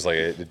enemies. Like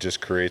it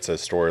just creates a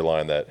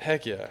storyline that.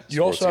 Heck yeah.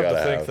 You also have Sports to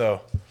gotta think, have.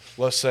 though,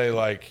 let's say,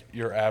 like,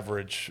 your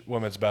average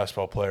women's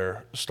basketball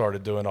player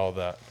started doing all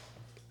that.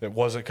 It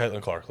wasn't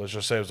Caitlin Clark. Let's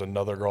just say it was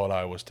another girl on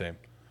Iowa's team.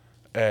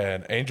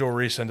 And Angel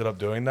Reese ended up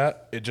doing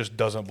that. It just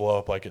doesn't blow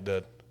up like it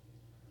did.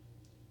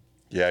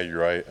 Yeah, you're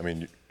right.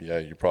 Yeah,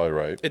 you're probably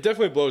right. It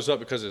definitely blows up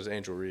because it was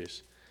Angel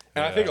Reese.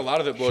 And I think a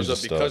lot of it blows She's a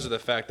up because stud. of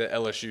the fact that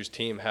LSU's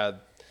team had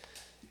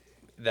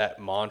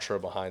that mantra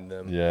behind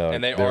them. Yeah,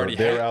 And they they're- already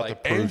they're had out to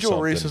like prove Angel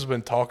Reese something. has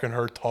been talking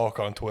her talk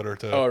on Twitter,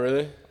 too. Oh,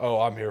 really?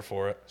 Oh, I'm here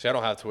for it. See, I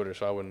don't have Twitter,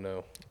 so I wouldn't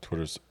know.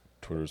 Twitter's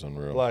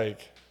unreal.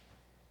 Like,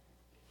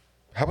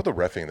 How about the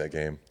reffing in that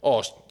game?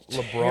 Oh,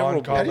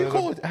 LeBron How do you commented.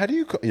 call it? How do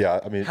you? Yeah,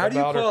 I mean, How do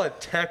you about call a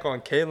tech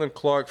on Caitlin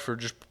Clark for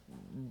just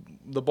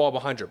the ball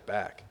behind your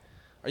back?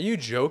 Are you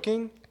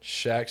joking?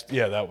 Shaq's.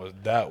 Yeah, that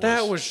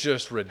was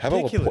just how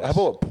ridiculous. about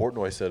what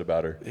Portnoy said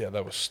about her? Yeah,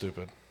 that was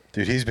stupid.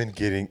 Dude, he's been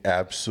getting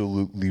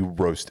absolutely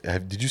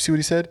roasted. Did you see what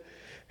he said?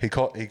 He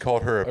called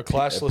her a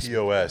classless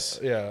POS.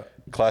 Yeah.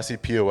 Classy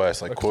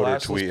POS, like A quote or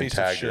classless tweet and piece of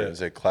tagged her shit. and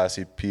said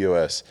classy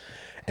POS,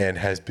 and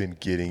has been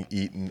getting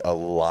eaten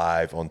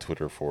alive on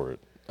Twitter for it.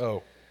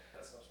 Oh.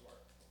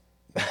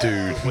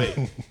 Dude,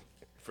 Wait,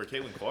 for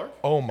Caitlin Clark?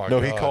 Oh my no,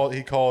 god.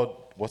 he called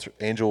what's her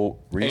Angel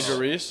Reese. Angel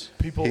Reese?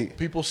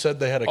 People said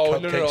they had a Oh,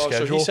 cupcake no. So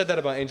schedule. he said that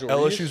about Angel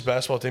LSU's Reese?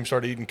 basketball team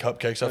started eating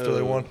cupcakes after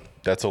they won.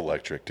 That's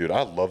electric, dude.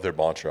 I love their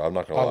mantra. I'm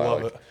not gonna I lie.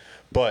 love like, it.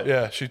 But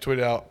Yeah, she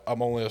tweeted out,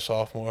 "I'm only a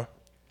sophomore."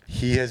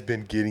 he has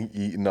been getting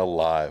eaten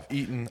alive.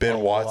 Eaten Ben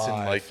Watson,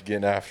 alive. like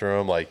getting after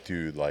him, like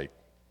dude, like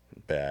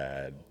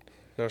bad.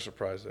 No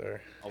surprise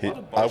there.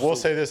 I will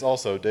say this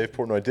also, Dave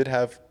Portnoy did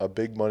have a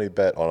big money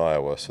bet on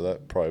Iowa, so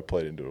that probably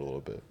played into it a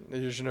little bit.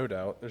 There's no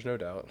doubt.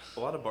 A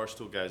lot of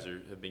Barstool guys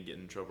have been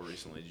getting in trouble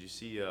recently. Did you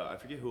see? I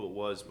forget who it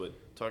was, but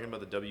talking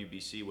about the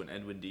WBC when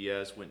Edwin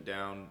Diaz went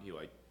down, he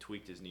like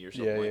tweaked his knee or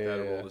something like that,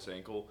 or rolled his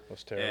ankle.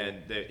 That's terrible.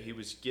 And he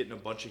was getting a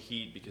bunch of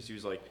heat because he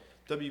was like,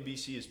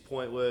 WBC is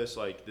pointless.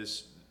 Like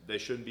this, they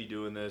shouldn't be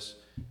doing this.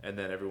 And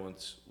then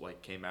everyone's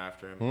like came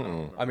after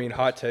him. I mean,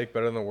 hot take,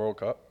 better than the World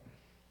Cup.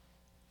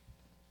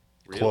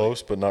 Really?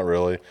 Close, but not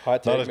really.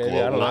 Hot not take, as maybe.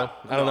 global. I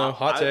don't know.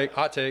 Hot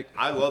take.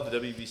 I love the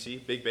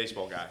WBC. Big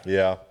baseball guy.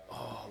 Yeah,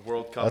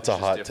 World Cup. that's is a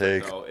just hot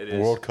different, take. though. It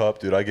is. World Cup,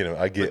 dude. I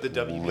But get the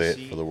WBC lit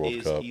for the World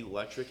is Cup.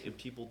 electric, and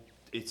people,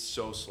 it's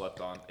so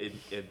slept on.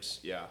 It's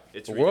The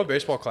World ridiculous.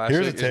 Baseball Here's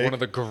Classic a is take. one of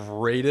the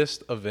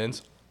greatest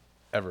events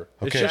ever.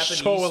 It's Okay. just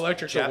so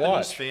electric to Japanese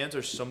watch. fans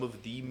are some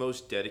of the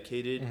most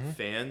dedicated Mm-hmm.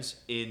 fans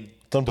in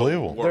It's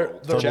unbelievable. the world.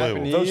 It's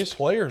unbelievable. Japanese, Those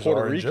players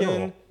Puerto are in Rican,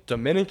 general.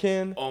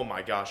 Dominican, Oh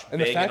my gosh!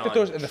 and the banging fact that on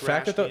those and the trash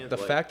fact that cans, the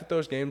like- fact that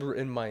those games were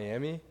in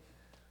Miami.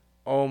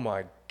 Oh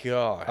my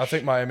gosh! I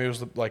think Miami was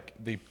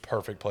the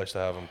perfect place to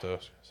have them too.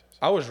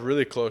 I was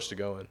really close to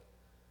going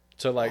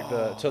to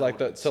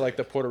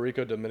the Puerto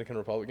Rico Dominican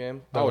Republic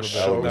game. I was would've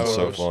That would so have been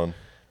so close fun.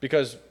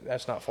 because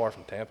that's not far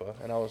from Tampa,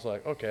 and I was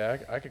like, okay,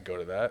 I could go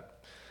to that,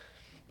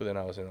 but then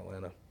I was in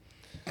Atlanta.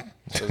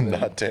 So then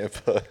Not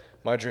Tampa.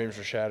 my dreams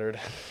were shattered.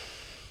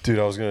 Dude,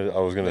 I was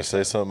gonna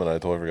say something and I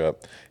totally forgot.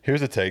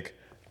 Here's a take: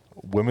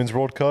 Women's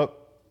World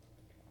Cup,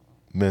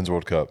 Men's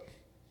World Cup,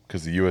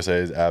 because the USA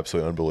is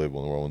absolutely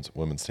unbelievable in the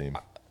women's team.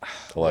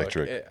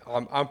 Electric.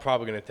 Look, I'm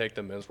probably gonna take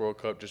the Men's World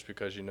Cup just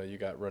because you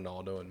got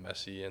Ronaldo and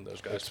Messi and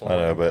those guys I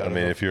playing. know, but I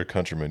mean, if you're a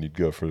countryman, you'd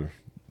go for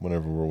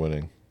whenever we're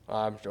winning.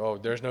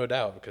 There's no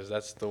doubt because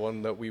that's the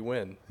one that we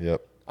win.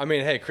 Yep. I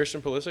mean, hey,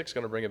 Christian Pulisic's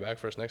gonna bring it back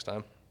for us next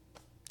time.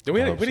 We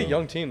had hope a so.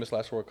 young team this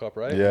last World Cup,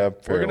 right? Yeah, we're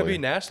gonna fairly, be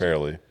nasty.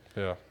 Fairly.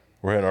 Yeah.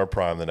 We're in our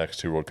prime the next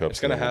two World Cups. It's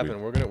gonna and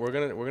then we'll happen.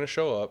 We're gonna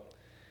show up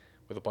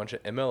with a bunch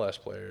of MLS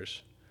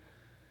players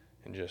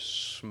and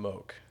just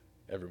smoke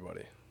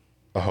everybody.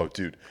 Oh,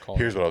 dude. Call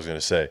Here's what I was gonna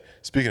say.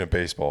 Speaking of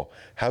baseball,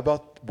 how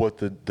about what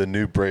the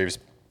new Braves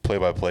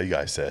play-by-play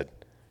guy said?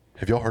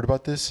 Have y'all heard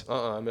about this?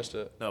 I missed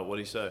it. No, what do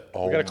you say?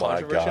 Oh got a my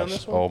controversy on gosh!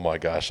 this one? Oh my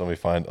gosh! Let me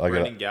find.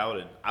 Brendan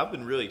Gowden. I've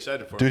been really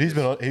excited for him. Dude,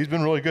 he's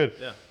been really good.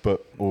 Yeah.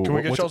 But Can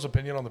we get y'all's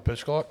opinion on the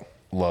pitch clock?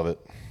 Love it.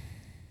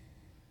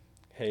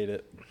 Hate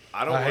it.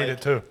 I hate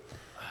it too.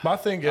 My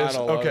thing is,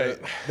 don't love okay,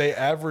 it. they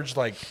averaged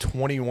like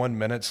 21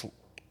 minutes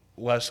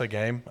less a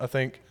game, I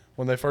think,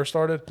 when they first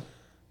started.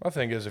 My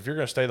thing is, if you're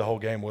going to stay the whole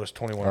game, what does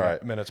 21 All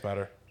right. minutes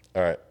matter?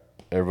 All right,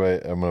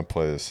 everybody, I'm gonna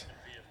play this.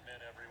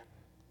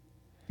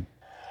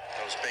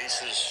 Those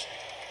bases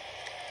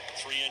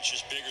 3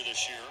 inches bigger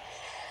this year,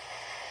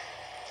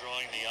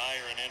 drawing the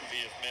ire and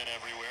envy of men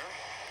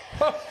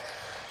everywhere.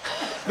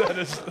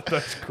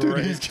 That's Dude,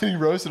 great. he's getting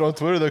roasted on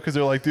Twitter though because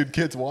they're like, "Dude,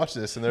 kids, watch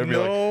this," and they're be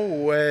like, No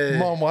way.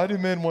 "Mom, why do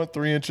men want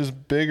 3 inches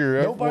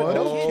bigger?" Nobody, What?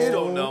 no kid,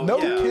 don't know. no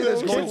Yeah. kid is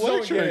Kids going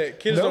don't get it.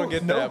 Kids don't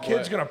get no that.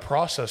 kid's but- going to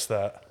process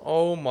that.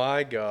 Oh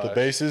my god. The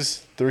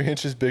bases 3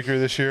 inches bigger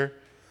this year,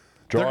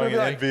 gonna drawing be an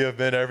like- envy of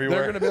men They're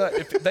everywhere. going to be like,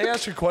 if they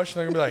ask you a question,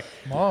 they're going to be like,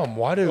 "Mom,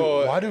 why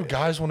do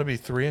guys want to be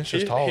 3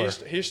 inches taller?"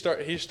 He's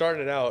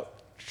starting it out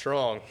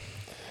strong.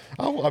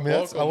 I mean,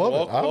 I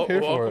love it. I'm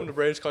here for Welcome to it,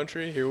 Braves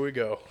country. Here we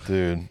go.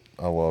 dude.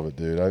 I love it,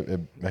 dude.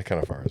 That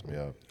kind of fires me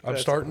up. I'm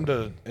starting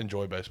to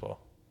enjoy baseball.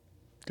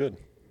 Good.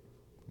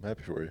 I'm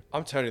happy for you.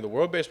 I'm telling you, the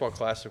World Baseball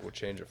Classic will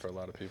change it for a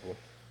lot of people.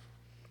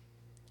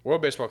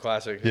 World Baseball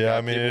Classic. has Yeah, got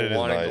I mean, people it is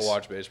wanting nice. to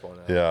watch baseball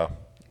now. Yeah.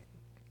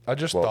 I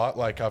just Well- thought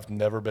like I've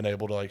never been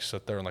able to like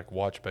sit there and like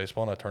watch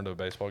baseball, and I turned to a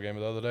baseball game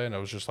the other day, and I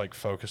was just like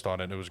focused on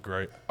it, and it was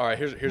great. All right,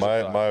 here's a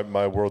thought.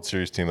 My World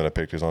Series team that I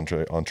picked is on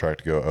track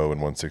to go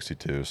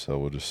 0-162. So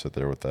we'll just sit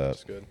there with that.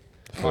 That's good.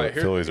 All right,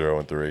 Phillies are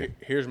 0-3.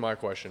 here's my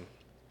question.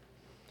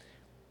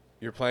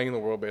 You're playing in the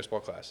World Baseball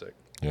Classic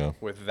Yeah.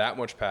 with that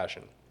much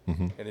passion,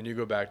 and then you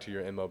go back to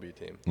your MLB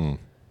team.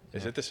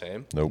 Is it the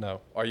same? Nope.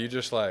 No, Are you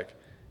just like,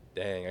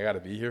 dang, I got to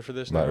be here for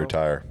this Not now?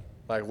 retire.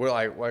 Like,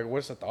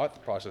 what's the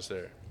thought process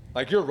there?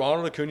 Like you're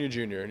Ronald Acuna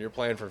Jr. and you're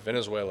playing for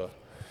Venezuela,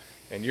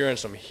 and you're in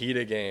some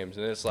heated games,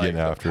 and it's like Getting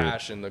the after it.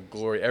 passion, the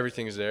glory,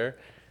 everything's there,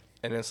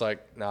 and it's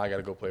like now I got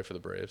to go play for the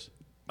Braves.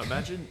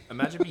 Imagine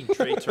being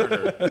Trey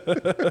Turner.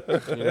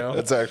 You know,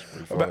 That's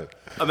actually pretty funny.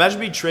 Imagine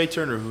being Trey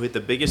Turner, who hit the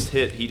biggest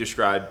hit he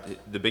described,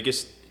 the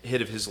biggest hit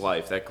of his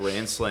life, that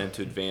grand slam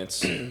to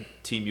advance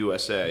Team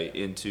USA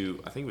into,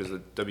 I think it was the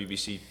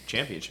WBC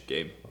championship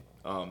game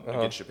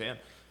against Japan.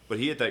 But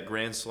he hit that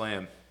grand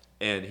slam,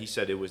 and he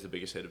said it was the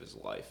biggest hit of his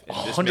life. And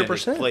this man has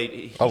 100%.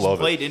 played, I love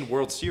it. played in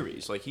World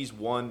Series. Like, he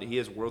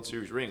has a World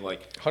Series ring.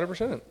 Like,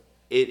 100%.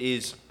 it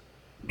is,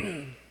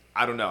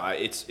 I don't know.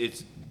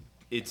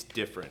 It's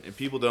different, and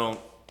people don't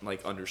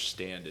like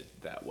understand it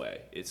that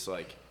way. It's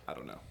like, I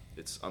don't know.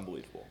 It's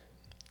unbelievable.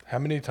 How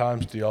many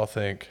times do y'all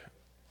think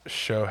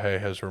Shohei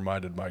has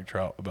reminded Mike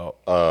Trout about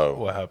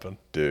what happened?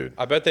 Dude.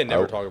 I bet they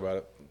never talk about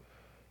it.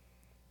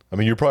 I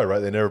mean, you're probably right.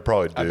 They never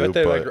probably do. I bet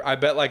they but I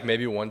bet like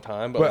maybe one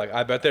time, but But- like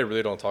I bet they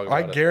really don't talk about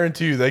I it.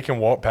 guarantee you they can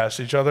walk past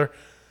each other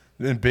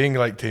and being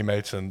like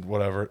teammates and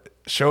whatever.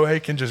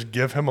 Shohei can just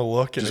give him a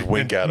look and Just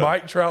wink and at him.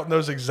 Mike Trout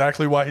knows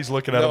exactly why he's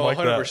looking at him No, like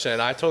 100%. that.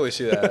 I totally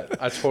see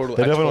that. I totally.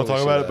 They I definitely totally don't talk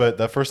see about that. it, but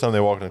that first time they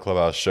walked in the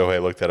clubhouse, Shohei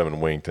looked at him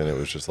and winked, and it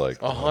was just like,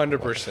 100%.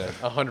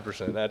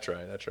 100%. That's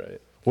right. That's right.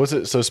 what's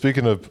it? So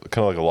speaking of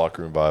kind of like a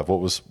locker room vibe,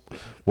 what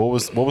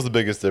was the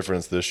biggest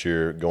difference this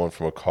year going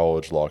from a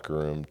college locker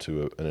room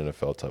to an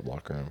NFL type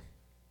locker room?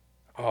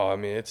 Oh, I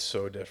mean, it's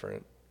so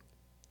different.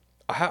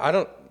 I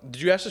don't.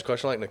 Did you ask this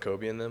question like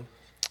Nakobe and them?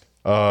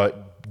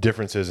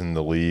 Differences in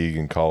the league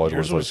and college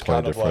Yours was was like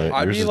playing kind of different.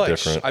 like- Yours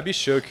is different. I'd be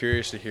so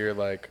curious to hear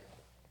like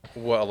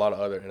what a lot of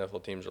other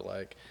NFL teams are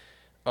like.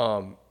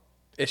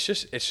 It's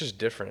just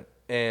different,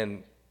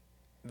 and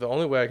the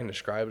only way I can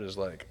describe it is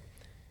like,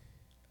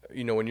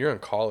 you know, when you're in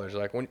college,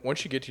 like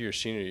once you get to your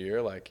senior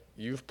year, like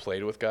you've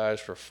played with guys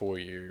for 4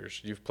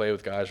 years, you've played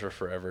with guys for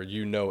forever,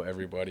 you know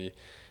everybody.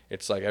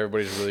 It's like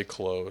everybody's really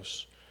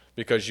close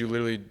because you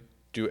literally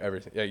do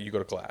everything. Yeah, you go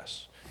to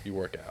class, you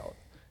work out,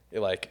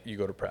 you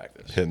go to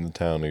practice. Hitting the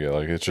town together,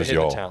 like it's just Hit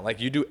the y'all. town.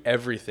 Like you do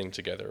everything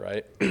together,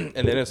 right? And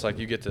then it's like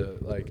you get to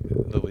like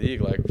the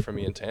league, like for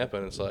me in Tampa,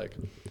 and it's like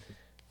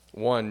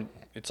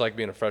it's like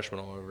being a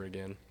freshman all over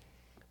again.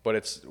 But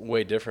it's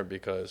way different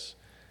because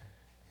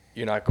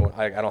you're not going.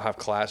 I don't have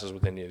classes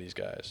with any of these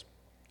guys.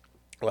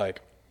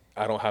 Like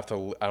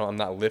I'm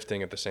not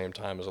lifting at the same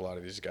time as a lot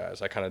of these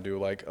guys. I kind of do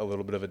like a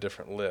little bit of a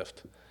different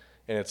lift,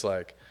 and it's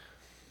like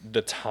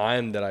the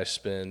time that I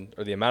spend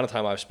or the amount of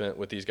time I've spent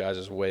with these guys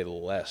is way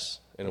less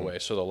in a way.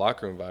 So the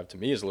locker room vibe to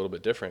me is a little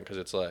bit different because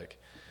it's like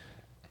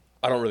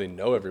I don't really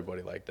know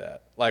everybody like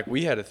that. Like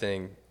we had a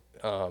thing,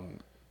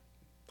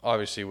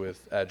 obviously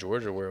at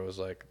Georgia where it was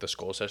like the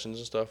skull sessions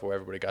and stuff where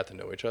everybody got to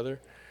know each other,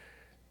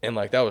 and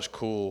like that was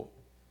cool.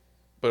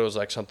 But it was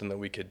like something that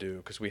we could do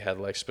because we had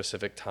like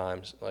specific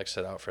times like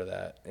set out for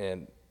that,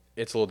 and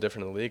it's a little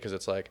different in the league because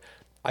it's like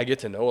I get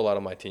to know a lot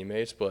of my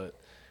teammates, but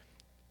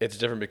it's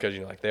different because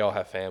you know like they all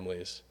have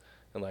families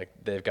and like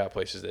they've got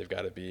places they've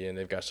got to be and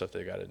they've got stuff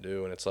they've got to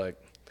do, and it's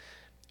like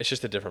it's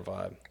just a different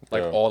vibe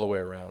like all the way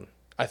around.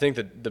 I think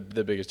that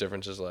the biggest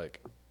difference is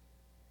like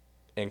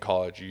in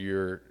college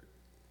you're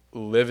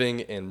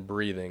living and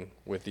breathing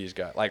with these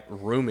guys, like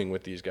rooming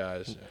with these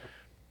guys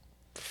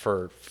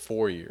for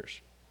 4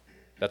 years.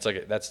 That's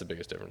the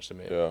biggest difference to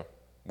me. Yeah.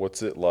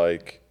 What's it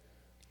like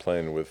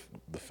playing with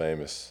the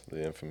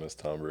infamous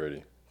Tom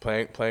Brady?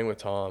 Playing with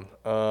Tom.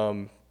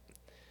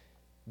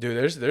 Dude,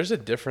 there's a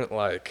different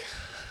like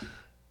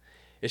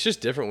it's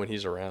just different when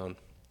he's around.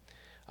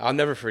 I'll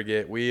never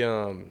forget we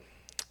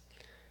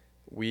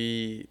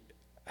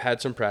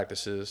had some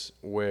practices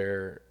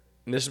where,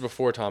 and this is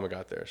before Tom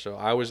got there. So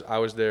I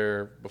was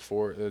there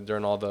before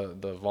during all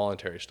the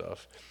voluntary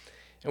stuff.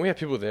 And we had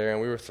people there,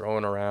 and we were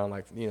throwing around,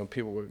 like, you know,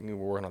 people were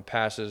working on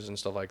passes and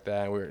stuff like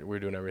that, and we were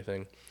doing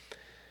everything.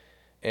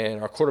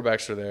 And our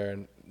quarterbacks were there,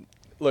 and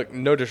look,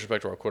 no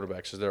disrespect to our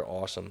quarterbacks, because they're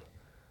awesome.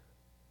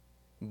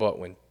 But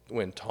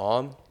when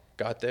Tom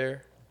got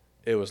there,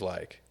 it was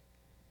like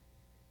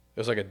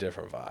a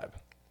different vibe.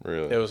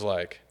 Really? It was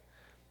like,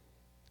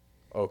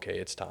 okay,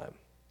 it's time.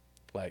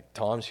 Like,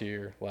 Tom's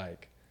here.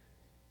 Like,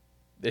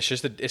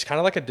 it's kind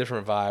of like a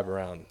different vibe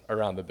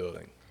around the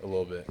building. A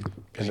little bit.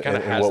 In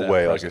what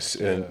way?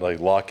 Like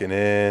locking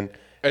in.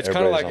 It's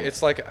kind of like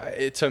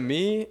everybody's to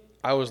me.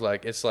 I was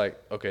like, it's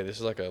like okay, this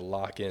is like a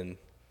lock in,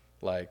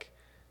 like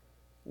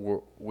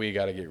we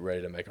got to get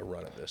ready to make a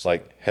run at this.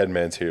 like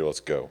headman's here. Let's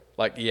go.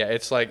 Like yeah,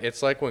 it's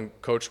like when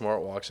Coach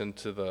Smart walks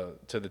into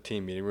the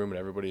team meeting room and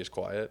everybody is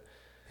quiet.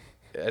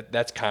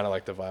 That's kind of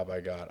like the vibe I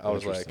got. I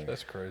was like,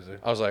 That's crazy.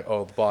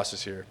 oh, the boss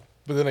is here.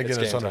 But then again, It's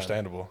it's game time.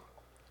 understandable.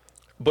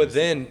 But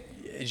then,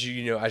 as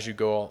you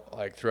go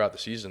like throughout the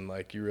season,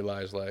 like you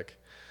realize like,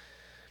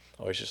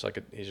 oh, he's just like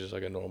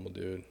a normal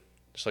dude,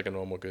 just like a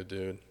normal good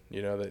dude,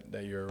 you know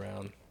that you're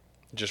around,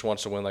 just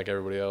wants to win like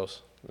everybody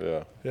else.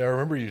 Yeah. Yeah, I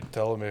remember you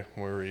telling me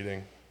when we were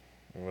eating,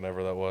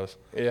 whenever that was,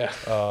 Yeah,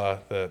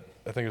 that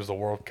I think it was the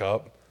World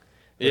Cup.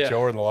 That Yeah.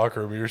 y'all were in the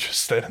locker room. You were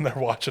just standing there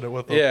watching it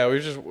with them. yeah.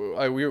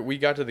 We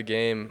got to the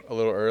game a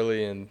little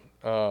early, and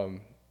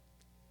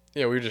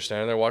Yeah, we were just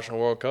standing there watching the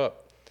World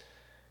Cup.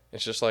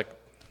 It's just like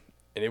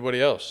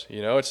anybody else,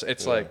 you know.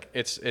 It's like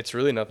it's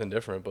really nothing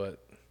different, but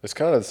It's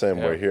kind of the same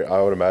Yeah. way here.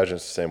 I would imagine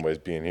it's the same way as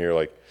being here.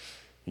 Like,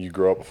 you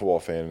grow up a football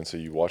fan, and so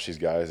you watch these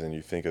guys, and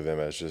you think of them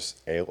as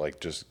just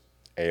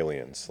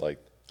aliens, like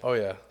oh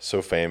yeah,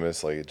 so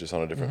famous, like just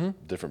on a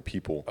different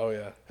people. oh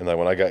yeah, And like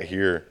when I got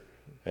here,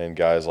 and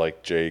guys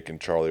like Jake and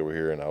Charlie were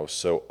here, and I was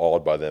so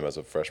awed by them as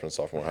a freshman,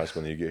 sophomore in high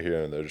school. And you get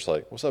here, and they're just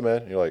like, "What's up,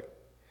 man?" And you're like,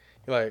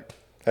 you're like,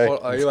 Hey.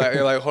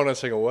 you're like, hold on a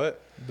second, what?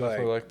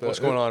 Definitely like that. What's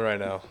going on right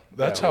now?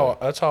 That's how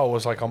it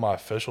was like on my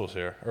officials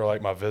here, or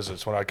like my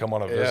visits. When I come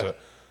on a visit,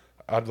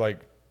 I'd like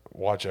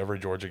watch every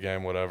Georgia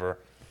game, whatever.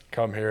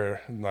 Come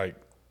here and like,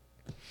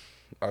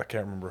 I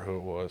can't remember who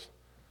it was.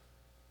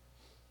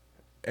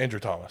 Andrew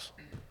Thomas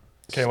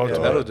came up Yeah,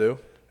 to that'll me do.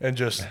 and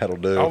just That'll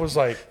do. I was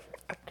like,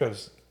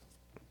 because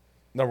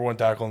 #1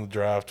 tackle in the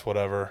draft,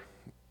 whatever,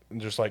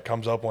 and just like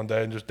comes up one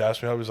day and just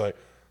daps me up. He's like,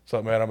 "What's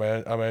up, man?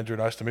 I'm Andrew.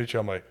 Nice to meet you."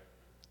 I'm like,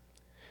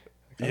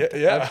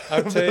 yeah.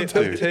 I'm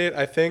Tate.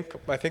 I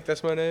think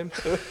that's my name.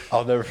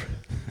 I'll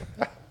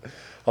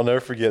never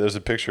forget. There's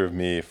a picture of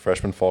me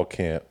freshman fall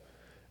camp,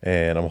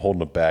 and I'm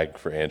holding a bag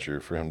for Andrew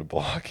for him to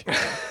block.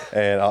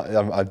 And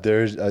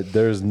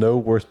there's no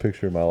worse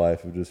picture in my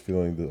life of just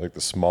feeling like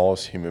the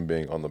smallest human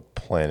being on the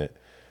planet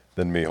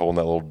than me holding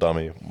that little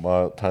dummy,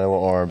 my tiny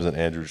little arms, and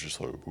Andrew's just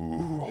like,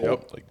 ooh,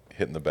 like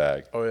hitting the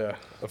bag. Oh yeah,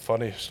 A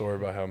funny story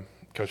about him.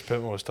 Coach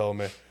Pittman was telling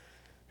me,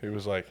 he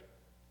was like,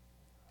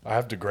 I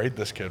have to grade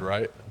this kid,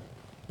 right?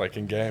 Like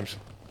in games.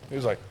 He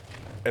was like,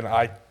 and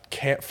I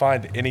can't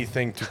find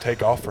anything to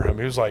take off for him.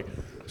 He was like,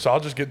 so I'll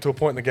just get to a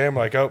point in the game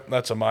like, oh,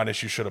 that's a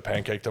minus. You should have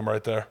pancaked him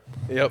right there.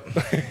 yep.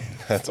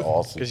 That's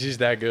awesome. Because he's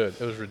that good.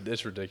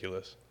 It's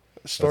ridiculous.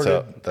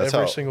 Started that's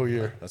every how- single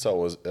year. That's how it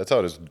was. That's how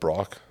it is.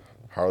 Brock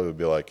Harley would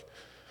be like,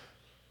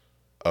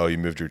 "Oh, you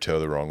moved your toe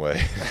the wrong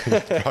way."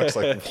 Brock's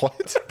like,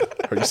 "What?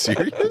 Are you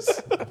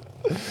serious?"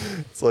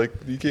 It's like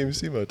you can't even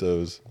see my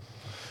toes.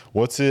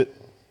 What's it?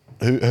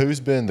 Who's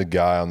been the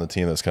guy on the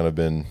team that's kind of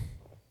been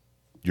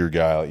your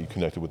guy like you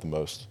connected with the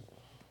most?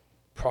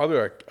 Probably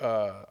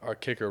our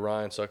kicker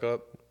Ryan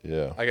Suckup.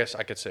 Yeah. I guess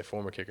I could say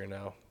former kicker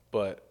now,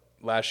 but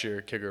last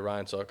year kicker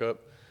Ryan Suckup.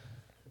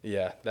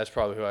 Yeah, that's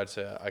probably who I'd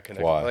say I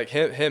connected. Why? Like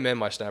him and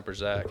my snapper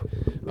Zach.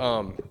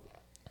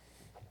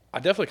 I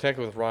definitely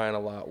connected with Ryan a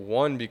lot.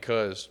 One,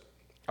 because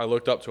I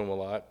looked up to him a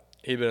lot.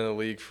 He'd been in the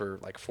league for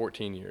like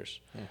 14 years.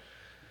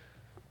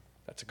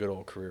 That's a good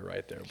old career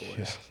right there,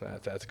 boys. Yeah.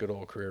 That's a good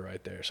old career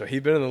right there. So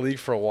he'd been in the league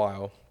for a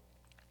while,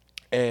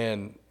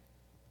 and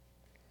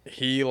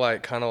he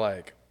like kind of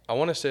like I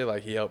want to say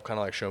like he helped kind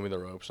of like show me the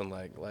ropes and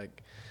like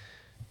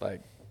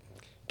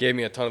gave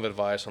me a ton of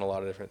advice on a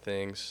lot of different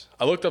things.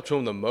 I looked up to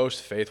him the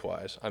most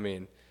faith-wise. I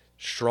mean,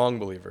 strong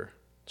believer,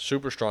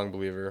 super strong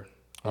believer.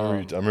 I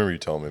remember you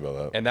telling me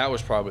about that. And that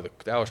was probably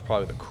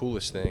the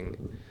coolest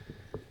thing.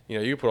 You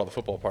know, you can put all the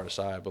football part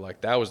aside, but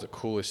like that was the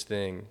coolest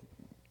thing.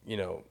 You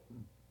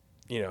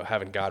know,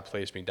 having God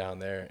place me down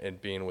there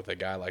and being with a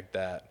guy like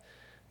that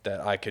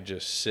I could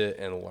just sit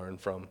and learn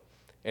from,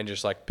 and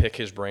just like pick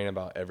his brain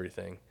about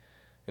everything.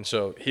 And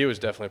so he was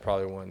definitely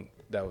probably one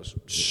that was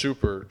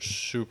super,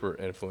 super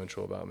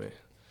influential about me.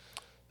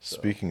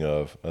 Speaking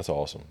of, that's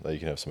awesome that you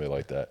can have somebody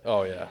like that.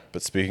 Oh yeah.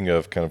 But speaking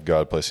of kind of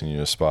God placing you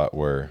in a spot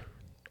where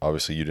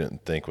obviously you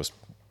didn't think was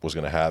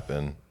going to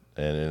happen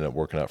and it ended up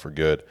working out for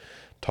good.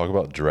 Talk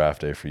about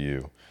draft day for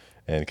you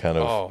and kind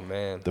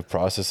of the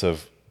process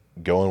of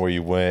going where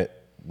you went,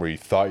 where you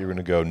thought you were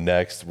going to go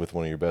next with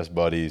one of your best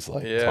buddies.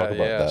 Like, talk about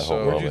that whole So-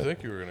 moment. Where did you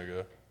think you were going to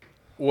go?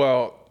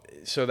 Well,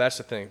 so that's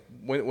the thing.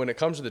 When it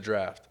comes to the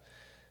draft,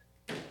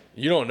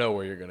 you don't know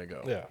where you're going to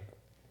go. Yeah.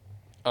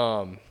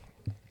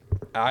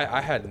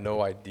 I had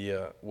no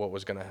idea what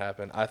was going to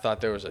happen. I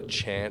thought there was a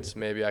chance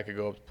maybe I could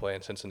go up to play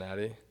in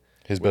Cincinnati.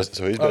 His best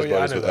buddies I with knew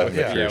Evan that.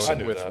 Yeah, McPherson. I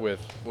knew that. with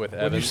When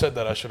Evan. you said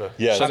that, I should have.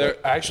 Yeah,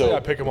 so I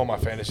pick him on my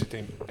fantasy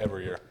team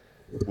every year.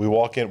 We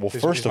walk in. Well,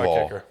 He's first of my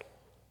all, kicker.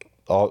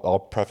 I'll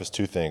preface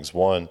two things.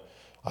 One,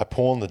 I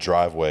pull in the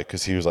driveway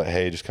because he was like,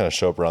 "Hey, just kind of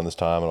show up around this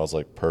time," and I was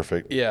like,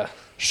 "Perfect." Yeah.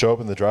 Show up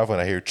in the driveway,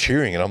 and I hear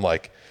cheering, and I'm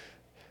like,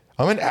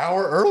 "I'm an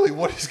hour early.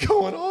 What is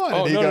going on?"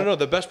 Oh And he no.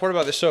 The best part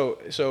about this, so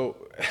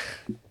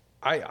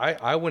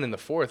I went in the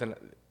fourth, and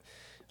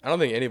I don't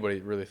think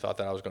anybody really thought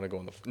that I was going to go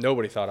in the.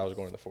 Nobody thought I was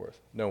going in the fourth.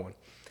 No one.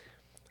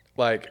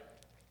 Like,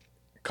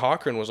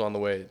 Cochran was on the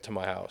way to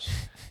my house,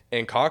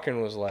 and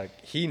Cochran was like,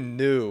 he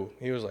knew.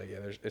 He was like, yeah,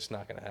 it's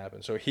not going to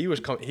happen. So he was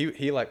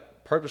he like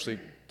purposely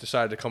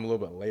decided to come a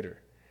little bit later,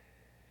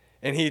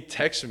 and he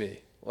texted me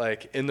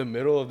like in the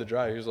middle of the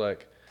drive. He was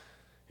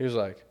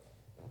like,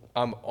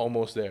 I'm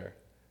almost there.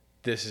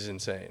 This is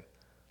insane.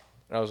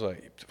 And I was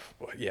like,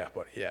 yeah,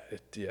 buddy,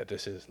 yeah,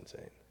 this is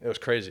insane. It was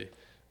crazy,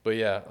 but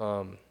yeah,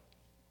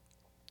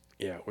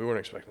 we weren't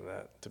expecting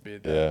that to be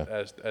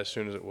that as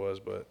soon as it was,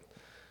 but.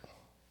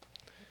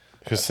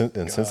 Because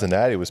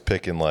Cincinnati was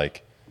picking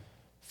like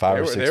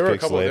five or six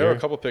picks later. They were a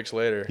couple picks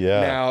later.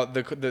 Yeah. Now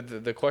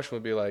the question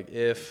would be like,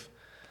 if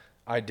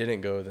I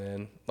didn't go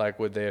then, like,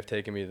 would they have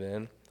taken me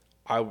then?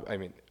 I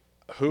mean,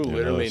 Who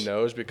literally knows?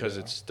 knows because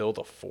it's still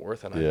the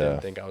 4th, and I Yeah.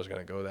 didn't think I was going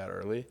to go that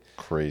early.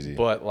 Crazy.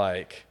 But,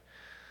 like,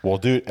 Well,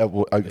 dude,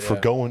 for Yeah.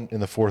 going in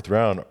the 4th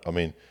round, I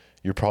mean,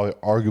 you're probably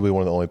arguably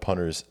one of the only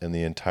punters in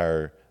the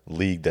entire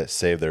league that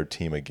saved their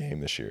team a game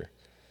this year.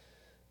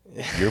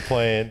 You're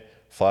playing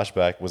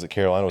flashback. Was it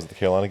Carolina? Was it the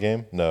Carolina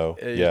game? No.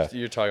 Yeah.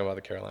 you're talking about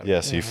the Carolina.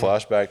 Yeah. So you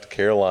flash back to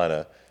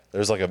Carolina.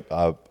 There's like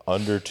a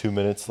under 2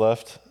 minutes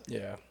left.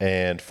 Yeah.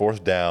 And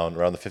 4th down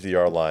around the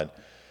 50-yard line.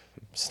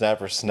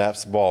 Snapper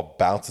snaps the ball,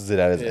 bounces it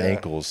at his Yeah.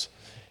 ankles.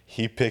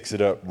 He picks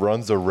it up,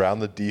 runs around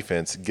the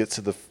defense, gets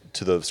to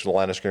the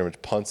line of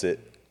scrimmage, punts it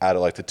out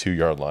of like the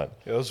 2-yard line.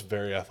 Yeah, that was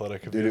very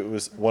athletic of Dude, you. it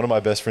was one of my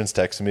best friends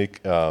texting me,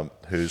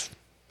 who's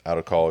out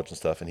of college and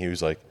stuff, and he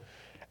was like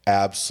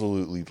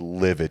absolutely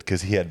livid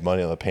because he had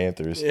money on the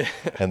Panthers,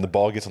 and the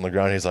ball gets on the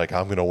ground. And he's like,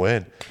 "I'm gonna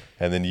win,"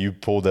 and then you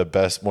pulled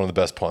one of the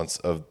best punts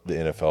of the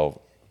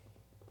NFL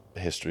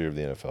history of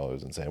the NFL. It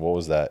was insane. What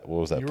was that? What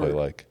was that play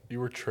like?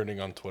 You were trending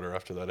on Twitter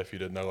after that. If you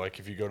didn't know, like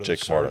if you go to Jake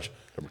the Camarda, search,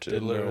 number 2.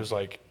 it literally was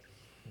like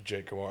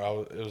Jake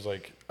Camarda. It was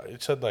like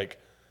it said like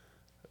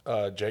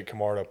Jake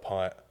Camarda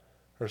punt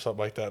or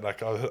something like that.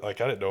 Like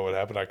I didn't know what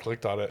happened. I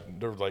clicked on it.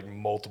 And there were like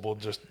multiple,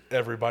 just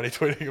everybody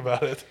tweeting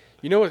about it.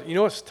 You know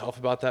what's tough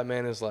about that,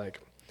 man, is like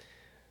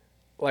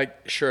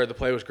sure, the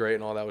play was great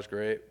and all that was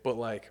great, but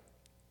like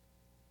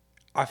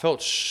I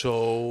felt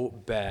so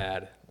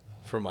bad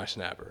for my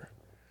snapper.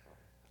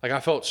 Like I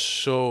felt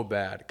so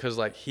bad because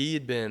like he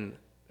had been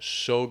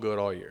so good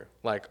all year,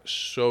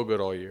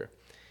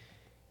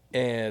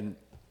 and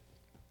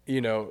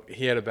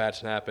he had a bad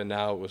snap, and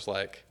now it was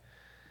like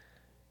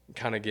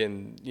kind of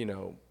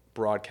getting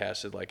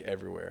broadcasted like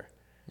everywhere,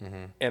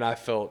 and I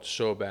felt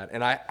so bad,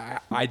 and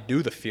I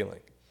do the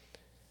feeling.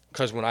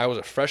 Because when I was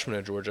a freshman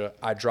in Georgia,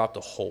 I dropped a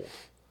hold.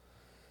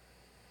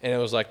 And it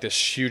was like this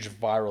huge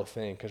viral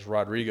thing because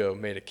Rodrigo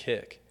made a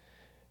kick,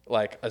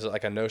 like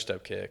a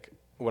no-step kick,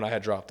 when I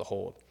had dropped the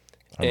hold.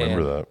 I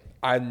remember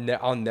that.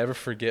 I'll never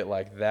forget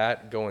like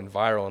that going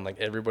viral and like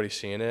everybody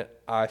seeing it.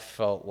 I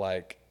felt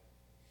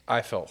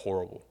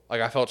horrible.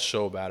 Like I felt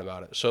so bad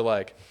about it. So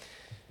like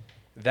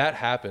that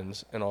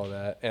happens and all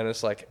that. And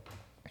it's like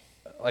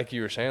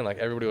you were saying, like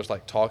everybody was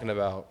like talking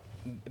about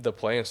the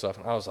play and stuff.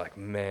 And I was like,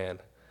 man,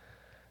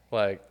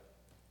 like,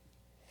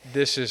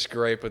 this is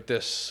great, but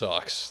this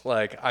sucks.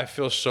 Like, I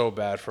feel so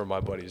bad for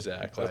my buddy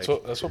Zach. Like,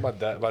 That's what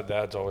my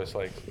dad's always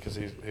like, because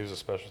he was a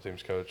special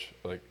teams coach.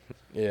 Like,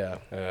 yeah.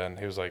 And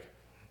he was like,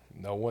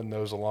 no one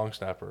knows a long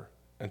snapper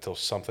until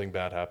something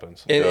bad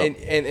happens.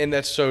 And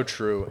that's so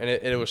true. And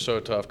it was so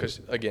tough because,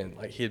 again,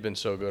 like he had been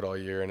so good all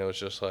year, and it was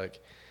just like,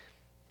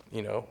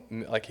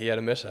 like he had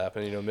a mishap,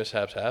 and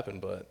mishaps happen,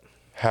 but.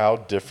 How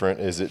different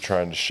is it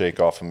trying to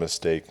shake off a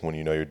mistake when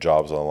you know your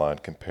job's on the line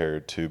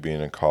compared to being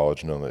in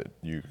college, knowing that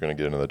you're going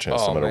to get another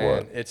chance no matter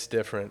what? It's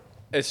different.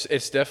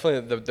 It's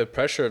definitely the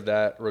pressure of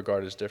that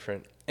regard is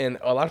different. And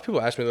a lot of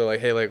people ask me, they're like,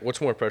 hey, like,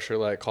 what's more pressure,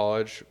 like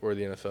college or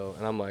the NFL?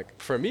 And I'm like,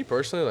 for me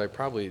personally, like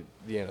probably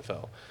the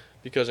NFL,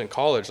 because in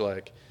college,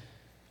 like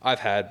I've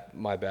had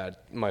my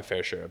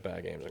fair share of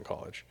bad games in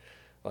college.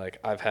 Like,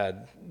 I've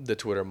had the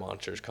Twitter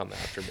monsters come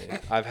after me.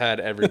 I've had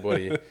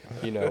everybody,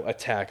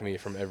 attack me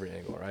from every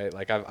angle, right?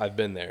 Like, I've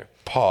been there.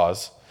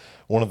 Pause.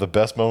 One of the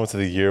best moments of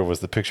the year was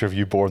the picture of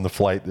you boarding the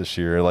flight this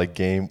year, like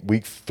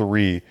week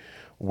 3,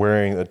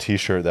 wearing a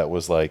T-shirt that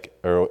was like,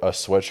 or a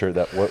sweatshirt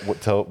that,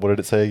 what did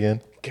it say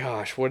again?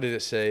 Gosh, what did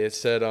it say? It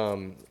said,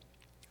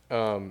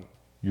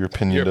 your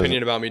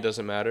opinion about me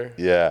doesn't matter.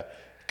 Yeah.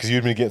 Because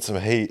you'd been getting some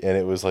hate, and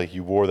it was like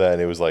you wore that,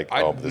 and it was like,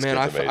 oh, this kid's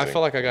amazing. I feel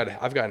like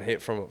I've gotten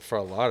hate for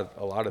a lot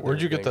of. Where'd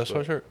you get that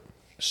sweatshirt?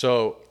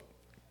 So,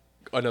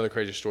 another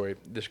crazy story.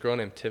 This girl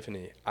named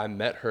Tiffany, I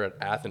met her at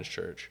Athens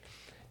Church,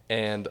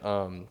 and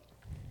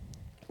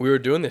we were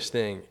doing this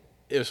thing.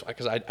 It was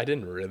because I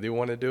didn't really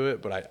want to do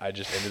it, but I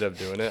just ended up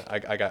doing it.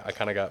 I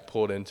kind of got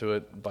pulled into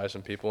it by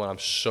some people, and I'm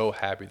so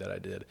happy that I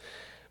did.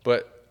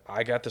 But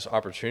I got this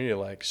opportunity to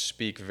like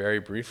speak very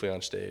briefly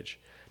on stage.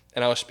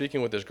 And I was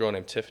speaking with this girl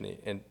named Tiffany,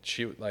 and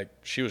she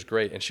was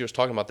great, and she was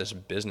talking about this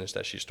business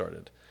that she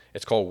started.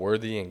 It's called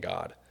Worthy in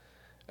God,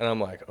 and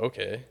I'm like,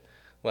 okay,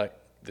 like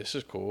this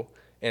is cool,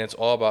 and it's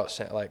all about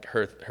like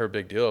her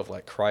big deal of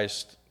like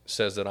Christ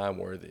says that I'm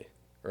worthy,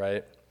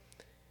 right?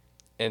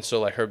 And so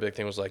like her big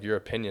thing was like your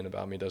opinion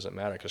about me doesn't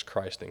matter because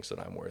Christ thinks that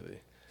I'm worthy.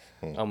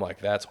 I'm like,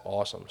 that's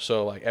awesome.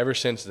 So like ever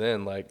since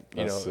then, like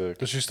Sick.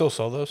 Does she still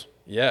sell those?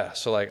 yeah.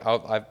 So like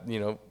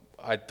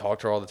I talk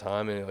to her all the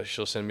time, and like,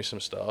 she'll send me some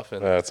stuff.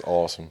 And That's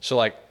awesome. so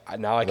like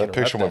now I can. That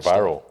picture rep went that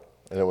viral, stuff.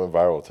 and it went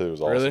viral too. It was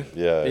awesome. Really?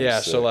 Yeah. Yeah.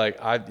 was So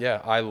sick. like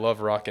I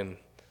love rocking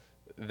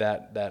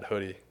that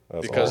hoodie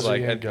That's because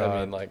awesome. like I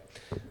mean like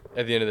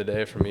at the end of the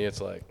day for me it's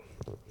like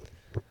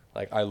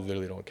I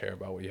literally don't care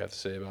about what you have to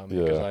say about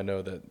me because Yeah. I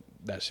know that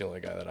that's the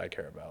only guy that I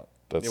care about.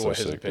 That's what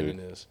so his sick, opinion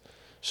dude. is.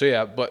 So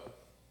yeah, but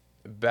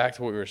back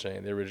to what we were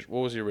saying.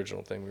 What was the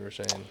original thing we were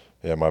saying?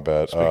 Yeah, my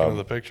bad. Speaking of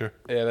the picture.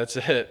 Yeah, that's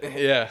it.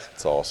 Yeah.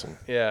 It's awesome.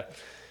 Yeah.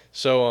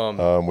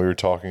 So We were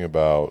talking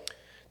about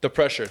the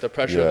pressure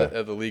Yeah.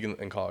 of the league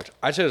in college.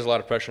 I'd say there's a lot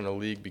of pressure in the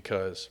league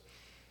because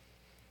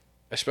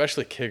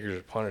especially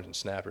kickers, punters, and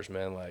snappers,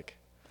 man. Like,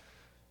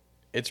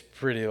 it's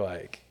pretty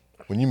like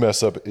When you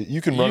mess up,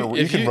 you can run.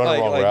 You can run like,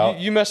 a wrong like, route.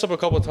 You mess up a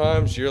couple of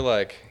times, you're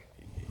like,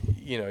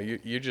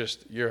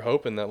 you're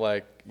hoping that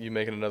like you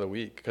make it another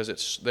week because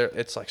it's there.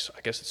 It's like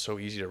I guess it's so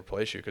easy to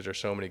replace you because there's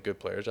so many good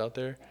players out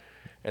there,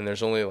 and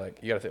there's only like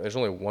you got to think there's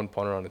only one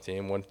punter on the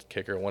team, one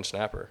kicker, one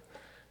snapper.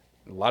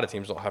 A lot of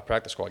teams don't have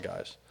practice squad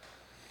guys,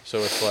 so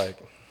it's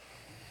like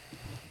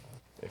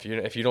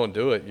if you don't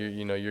do it,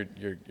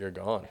 you're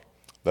gone.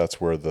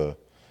 That's where the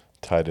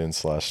tight end /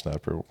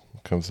 snapper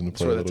comes into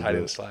play. That's where the tight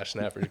end /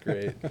 snapper is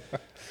great.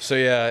 So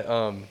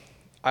yeah,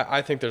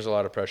 I think there's a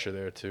lot of pressure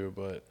there too.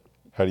 But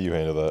How do you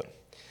handle that?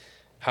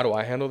 how do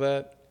I handle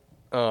that?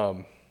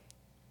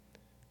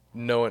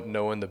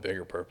 Knowing the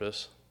bigger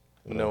purpose,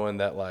 knowing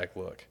that like,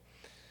 look,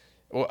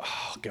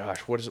 oh gosh,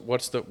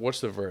 what's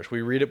the verse?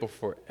 We read it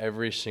before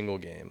every single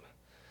game.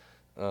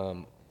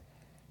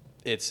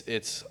 It's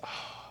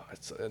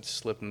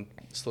slipping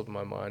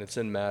my mind. It's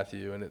in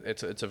Matthew, and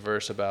it's a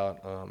verse about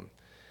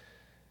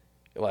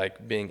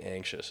like being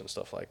anxious and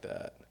stuff like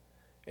that.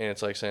 And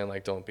it's like saying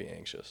like don't be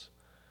anxious.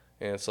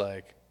 And it's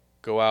like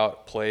go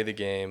out, play the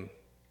game,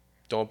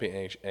 don't be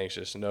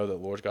anxious. Know that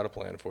Lord's got a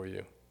plan for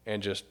you,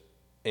 and just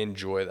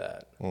enjoy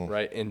that,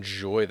 right?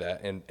 Enjoy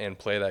that and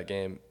play that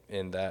game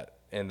in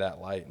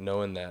that light,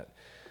 knowing that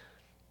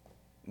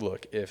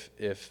look, if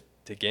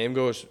the game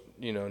goes,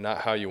 not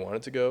how you want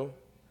it to go,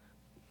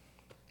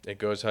 it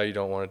goes how you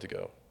don't want it to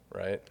go,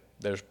 right?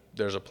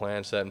 There's a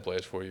plan set in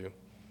place for you.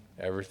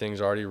 Everything's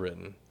already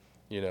written.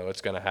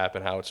 It's going to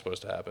happen how it's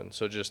supposed to happen.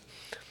 So just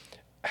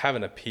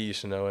having a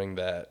peace knowing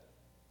that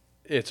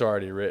it's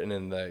already written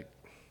and that,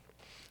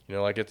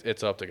 like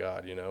it's up to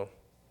God,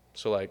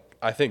 So like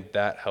I think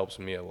that helps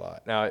me a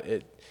lot. Now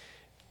it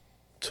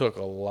took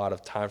a lot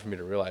of time for me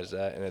to realize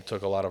that, and it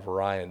took a lot of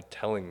Ryan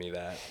telling me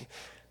that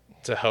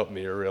to help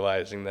me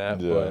realizing that.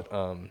 Yeah.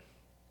 But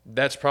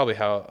that's probably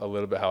a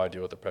little bit how I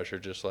deal with the pressure.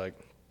 Just like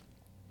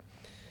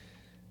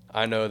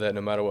I know that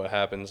no matter what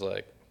happens,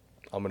 like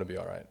I'm gonna be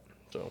all right.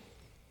 So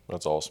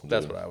That's awesome.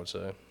 that's dude. what I would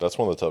say. That's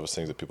one of the toughest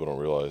things that people don't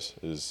realize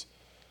is,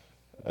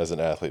 as an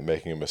athlete,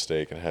 making a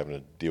mistake and having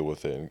to deal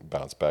with it and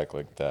bounce back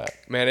like that.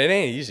 Man, it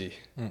ain't easy.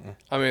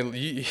 I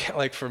mean,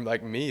 like from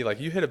like me, like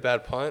you hit a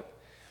bad punt,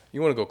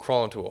 you want to go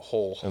crawl into a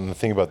hole. And the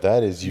thing about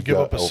that is you've give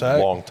got up a a sack.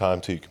 long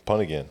time till you can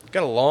punt again. You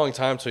got a long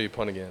time till you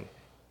punt again.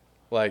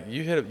 Like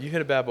you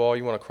hit a bad ball,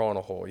 you want to crawl in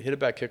a hole. You hit a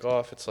bad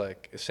kickoff, it's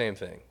like the same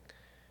thing.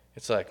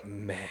 It's like,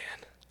 man.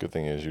 Good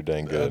thing is you're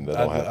dang good and that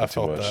don't happen I too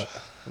felt much. that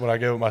when I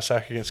gave up my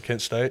sack against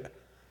Kent State.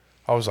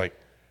 I was like,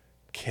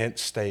 Kent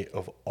State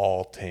of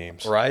all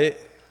teams, Right?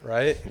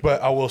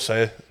 But I will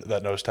say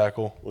that nose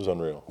tackle It was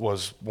unreal.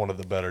 was one of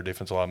the better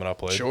defensive linemen I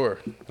played. Sure.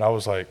 And I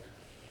was like,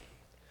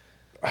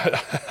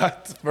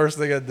 the first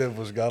thing I did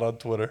was got on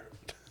Twitter,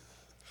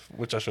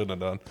 which I shouldn't have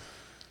done.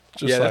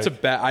 Just Yeah, that's a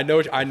like, bad.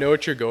 I know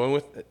what you're going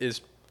with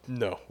is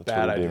no bad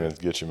Twitter idea. demons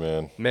get you,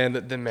 man. Man,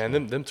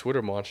 them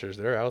Twitter monsters,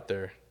 they're out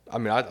there. I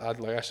mean, I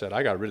like I said,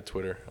 I got rid of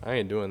Twitter. I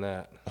ain't doing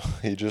that.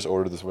 He just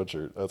ordered the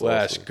sweatshirt. That's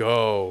Let's awesome.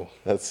 go.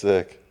 That's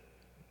sick.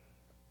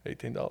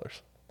 $18.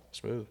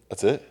 Smooth.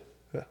 That's it?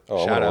 Yeah. Oh,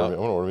 I'm Shout gonna out. order me- I'm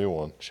going to order me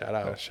one. Shout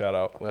out. Yeah, shout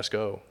out. Let's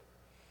go.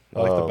 I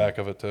like the back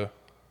of it too.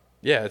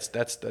 Yeah,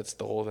 that's the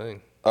whole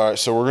thing. All right,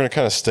 so we're going to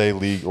kind of stay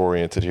league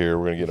oriented here.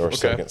 We're going to get our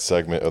second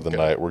segment of the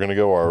night. We're going to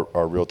go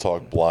our Real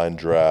Talk blind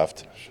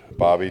draft.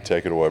 Bobby,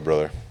 take it away,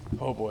 brother.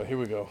 Oh boy, here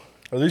we go.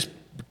 Are these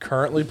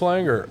currently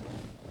playing or?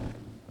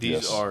 These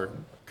Yes. are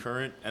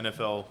current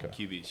NFL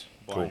QBs.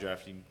 Blind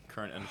drafting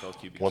current NFL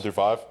QBs. 1 through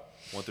 5?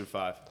 1 through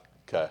 5.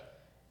 Okay.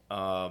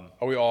 Are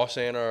we all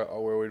saying our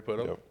where we'd put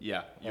them? Yep.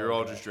 Yeah, you're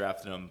all just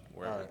drafting them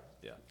wherever. All right.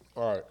 Yeah.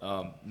 All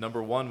right.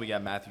 Number 1, we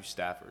got Matthew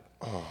Stafford.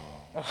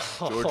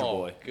 Georgia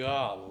boy.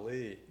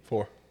 Golly.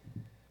 4.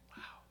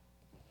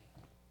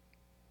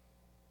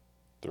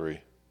 3.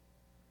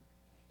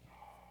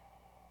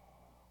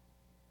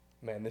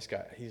 Man, this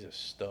guy, he's a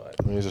stud.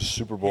 I mean, he's a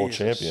Super Bowl He's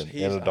champion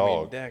he's- and a I mean,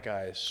 dog. that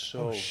guy is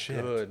so Oh, shit.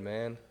 good,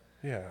 man.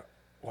 Yeah.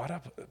 Why'd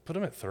I put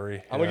him at 3?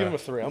 I'm gonna give him a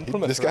 3. I'm gonna put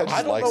him at This 3. guy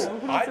just likes.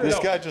 This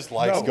no. guy just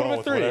likes No. going Put him with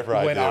at 3. whatever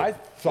I When do. I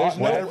thought,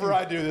 Whenever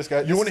I do this,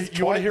 guy. you want to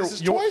hear? This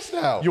is You twice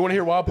now. You want to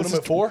hear why I put This him is-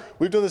 at 4?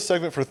 We've done this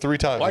segment for 3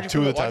 times. Why'd And you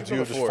 2 put of the him- times why'd you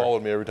you put have him just at 4?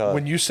 followed me every time.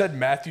 When you said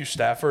Matthew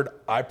Stafford,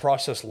 I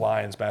processed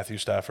Lions Matthew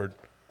Stafford.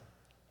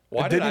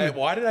 Why did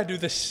I do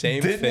the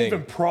same Didn't thing?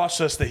 even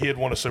process that he had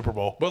won a Super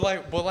Bowl. But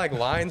like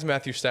Lions,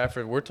 Matthew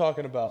Stafford. We're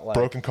talking about like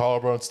Broken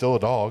collarbone, still a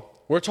dog.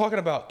 we're talking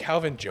about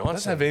Calvin Johnson.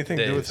 Doesn't have anything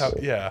to do with days. how.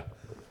 Yeah.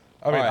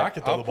 I mean, All right, I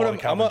could throw I'll the put ball him-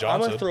 to Calvin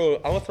Johnson.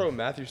 I'm gonna throw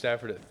Matthew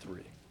Stafford at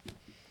 3.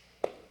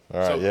 All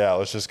right, yeah,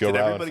 let's just go Did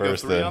round everybody go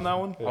first 3 then. on that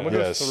one? I'm gonna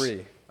Yes. go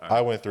 3. I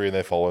went 3 and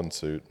they followed in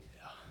suit.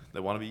 They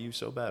want to be you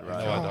so bad,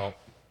 right? No, I don't.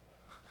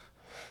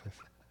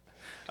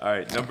 All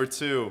right, number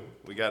 2,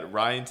 we got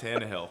Ryan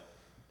Tannehill.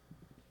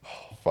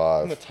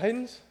 On the 5.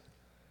 Titans?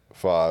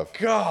 5.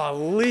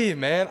 Golly,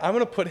 man, I'm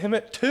gonna put him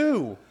at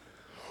 2.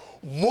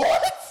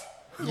 What?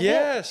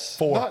 Yes,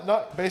 4.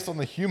 Not based on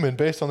the human,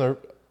 based on their.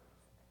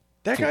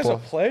 that guy's a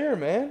Football. player,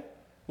 man.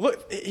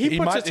 Look, He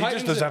puts the just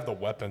Titans. doesn't have the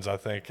weapons, I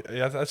think.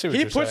 Yeah, I see what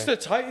He you're puts saying.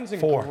 the Titans in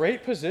 4.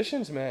 great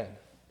positions, man.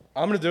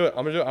 I'm gonna do it.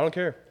 I don't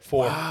care.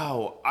 4.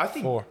 Wow, I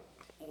think. 4.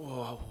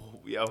 Whoa,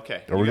 yeah,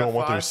 okay. Are we You got going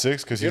 1 through 5?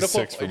 6? Because You're he's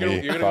gonna 6 put- for you're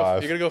me. gonna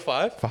 5. You're gonna go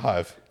 5.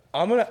 5.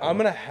 I'm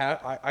gonna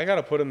have. I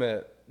gotta put him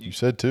at. You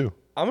said 2.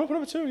 I'm gonna put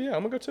him at 2. Yeah,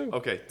 I'm gonna go 2.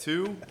 Okay,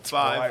 2,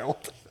 5.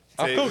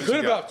 I Tate, feel who's good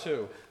you got? about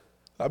 2.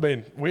 I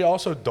mean, we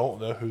also don't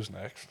know who's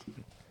next.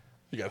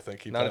 You got to think.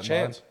 Keep Not a that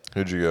in mind. chance.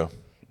 Who'd you go?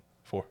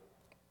 4.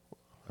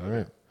 All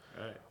right.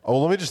 All right. Oh,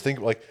 well, let me just think.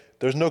 Like,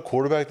 there's no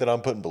quarterback that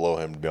I'm putting below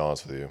him, to be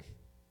honest with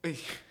you.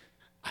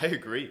 I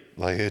agree.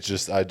 Like, it's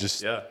just,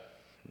 Yeah.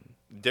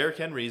 Derrick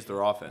Henry's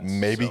their offense.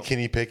 maybe so.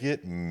 Kenny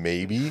Pickett,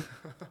 maybe.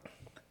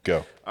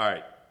 Go. All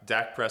right,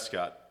 Dak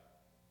Prescott.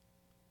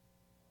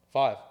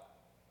 5.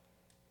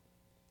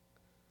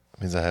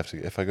 Means I have to.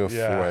 If I go 4,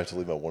 Yeah. I have to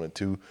leave out 1 and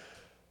 2.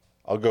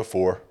 I'll go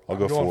 4. I'll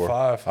go going 4.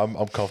 5.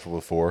 I'm comfortable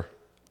with 4.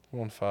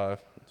 1, 5.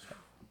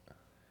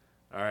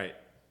 All right,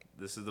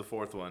 this is the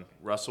 4th one.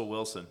 Russell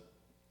Wilson.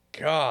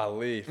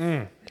 Golly.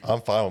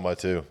 I'm fine with my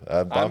 2.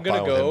 I'm gonna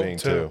fine with go him being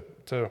 2. 2.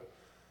 2.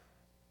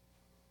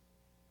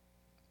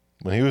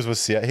 When he was with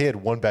Seattle, he had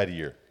 1 bad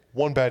year.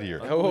 1 bad year.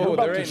 Oh,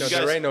 about there to- ain't no, you guys-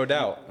 there ain't no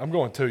doubt. I'm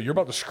going 2. You're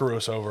about to screw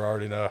us over. I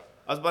already know.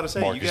 I was about to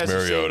say, Marcus you guys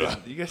Mariota. are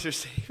saving. You guys are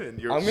saving.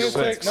 Your, I'm gonna your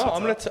take. wins. No,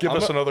 I'm gonna. Give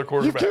us another You've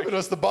quarterback. given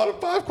us the bottom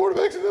 5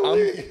 quarterbacks in the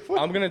league.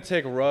 I'm gonna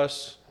take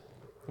Russ.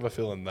 I have a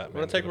feeling that. I'm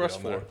gonna take Russ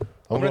 4.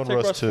 I'm gonna going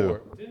take Russ 2.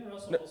 4. Didn't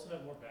Russell Wilson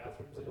have more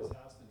bathrooms in his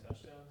house than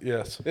touchdowns?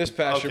 Yes. This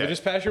past year, Okay. but this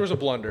past year was a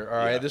blunder. All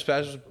right, this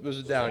past year was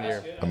a down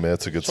year. I mean,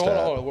 that's a good So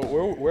stat. hold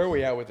on. Where are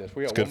we at with this?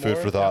 We got Good one food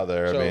more? for thought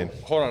there. So, I mean,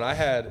 hold on. I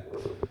had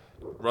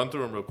Run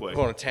through them real quick.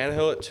 hold on.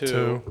 Tannehill at 2.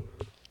 2.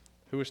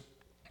 Who was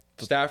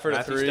Stafford at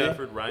Matthew 3?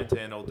 Stafford, Ryan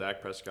Tannehill,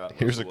 Dak Prescott.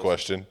 here's a Russell Wilson.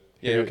 question.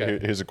 Yeah, okay.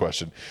 Here's a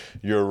question.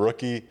 You're a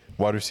rookie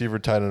wide receiver,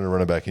 tight end, and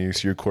running back, and you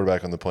see your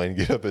quarterback on the plane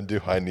get up and do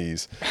high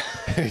knees.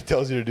 And he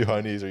tells you to do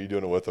high knees. Are you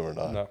doing it with him or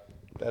not? No.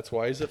 That's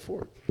why he's at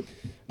 4.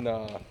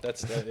 Nah,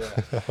 that's that.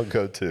 Yeah. I'll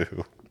go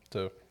 2.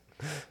 2.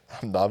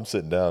 I'm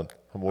sitting down.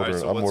 I'm All right, ordering.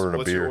 so I'm ordering a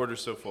what's your beer. order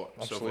so far?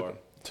 So far, sleeping.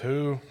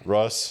 2.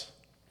 Russ,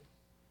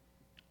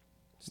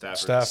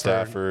 Stafford.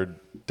 Stafford,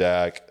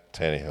 Dak,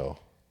 Tannehill.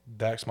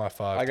 Dak's my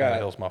 5. I got-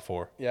 Tannehill's my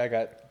 4. Yeah, I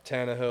got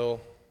Tannehill,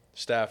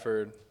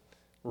 Stafford,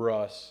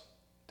 Russ,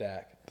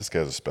 Dak. This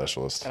guy's a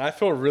specialist. And I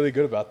feel really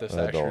good about this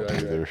I actually don't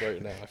either.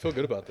 right now. I feel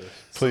good about this.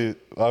 Please,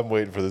 I'm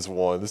waiting for this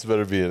one. This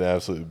better be an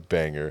absolute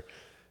banger.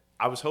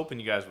 I was hoping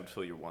you guys would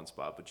fill your 1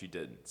 spot, but you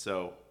didn't.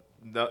 So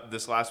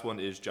this last one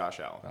is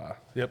Josh Allen.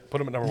 Yep. Put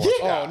him at number 1.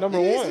 Oh,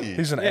 number 1.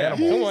 He's an Yeah,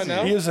 animal. come on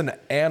now. He is an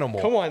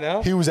animal. Come on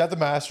now. He was at the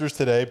Masters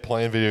today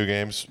playing video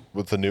games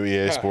with the new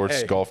EA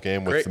Sports Hey, golf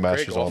game with great- the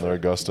Masters great on there,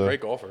 golfer. Augusta.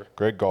 Great golfer.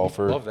 Great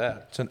golfer. Love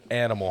that. It's an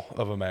animal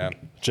of a man.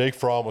 Jake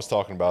Fromm was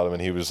talking about him,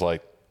 and he was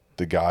like,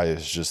 the guy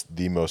is just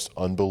the most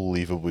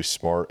unbelievably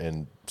smart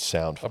and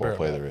sound football bear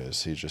player that. there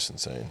is. He's just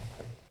insane.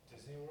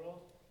 Disney World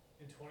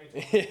in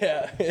 2020.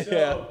 Yeah, So,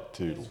 yeah.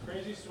 Dude. it's a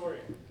crazy story.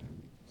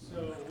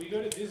 So we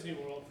go to Disney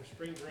World for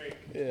spring break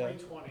in Yeah.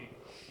 2020.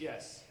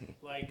 Yes,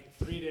 like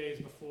 3 days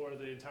before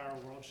the entire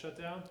world shut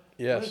down.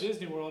 Yes. We're to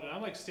Disney World, and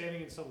I'm like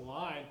standing in some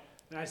line,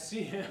 and I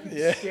see him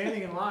Yeah.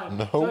 standing in line.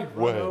 No so I like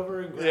way. run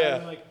over and grab Yeah.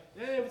 him, like,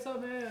 hey, what's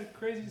up, man?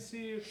 Crazy to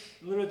see you.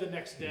 Literally the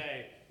next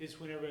day is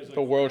when everybody's like,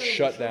 The world hey, we're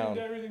shut shutting down.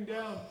 everything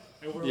down.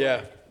 And we're Yeah.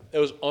 like, It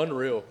was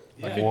unreal.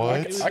 yeah, What?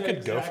 it was I the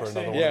could go exact for same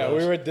another one. Yeah, of we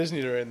those. were at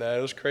Disney during that.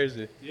 It was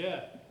crazy.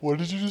 Yeah, What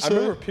did you just I say?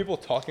 remember people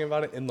talking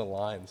about it in the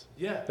lines.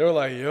 yeah. They were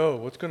like, "Yo,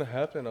 what's gonna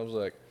happen?" I was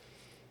like,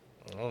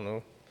 "I don't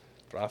know,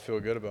 but I feel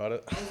good about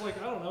it." I was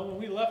like, I don't know. When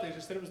we left, they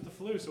just said it was the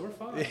flu, so we're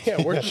fine.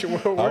 Yeah, we're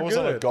I was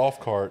on a good. golf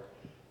cart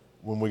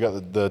when we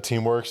got the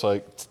teamworks,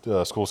 like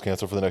school's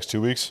canceled for the next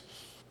 2 weeks.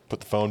 Put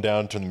the phone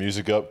down, turn the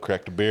music up,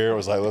 cracked a beer. I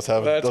was like, let's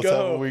have Let's have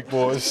go. a week,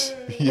 boys.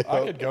 I Yeah.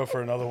 could go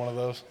for another one of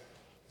those.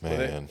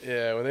 Man.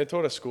 When they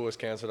told us school was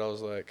canceled, I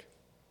was like,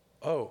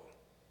 "Oh,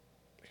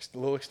 a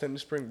little extended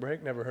spring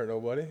break never hurt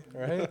nobody,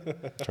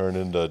 right?" Turned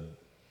into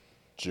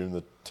June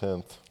the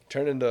 10th.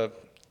 Turned into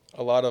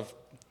a lot of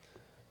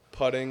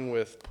putting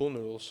with pool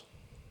noodles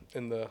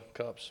in the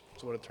cups.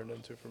 That's what it turned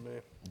into for me.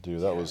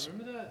 Dude, that was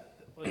Remember that?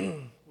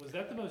 Like, was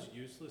that the most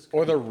useless?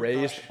 Or the kind of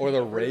raised, precaution or the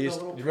ever? raised.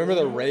 little Do you remember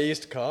the pool noodles?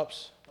 raised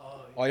cups?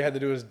 Oh, All you had to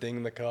do was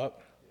ding the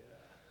cup.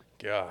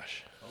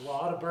 Gosh, a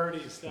lot of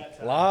birdies that a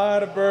time.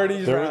 lot of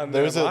birdies around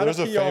there. there's a lot of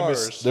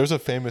famous PRs. there's a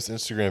famous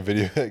Instagram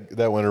video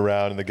that went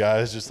around, and the guy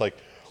is just like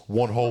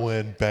one hole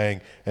in,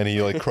 bang, and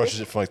he like crushes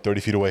it from like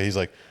 30 feet away. He's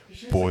like,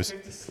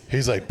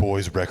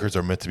 boys, records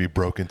are meant to be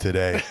broken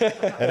today.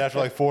 And after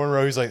like 4 in a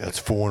row, he's like, that's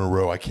 4 in a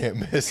row. I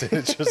can't miss it.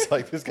 It's just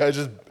like this guy's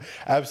just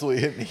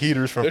absolutely hitting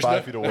heaters from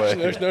 5 feet away.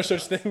 There's no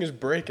such thing as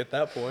break at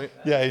that point.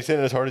 Yeah, he's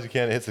hitting it as hard as he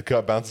can. It hits the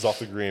cup, bounces off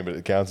the green, but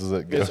it counts as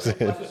it goes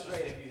in.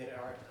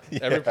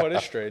 Every putt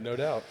is straight, no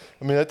doubt.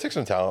 I mean, that takes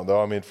some talent, though.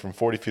 I mean, from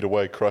 40 feet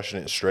away, crushing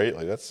it straight,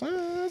 like that's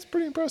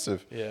pretty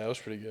impressive. Yeah, that was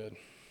pretty good.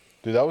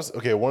 Dude, that was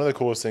okay. One of the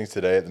coolest things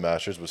today at the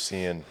Masters was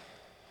seeing,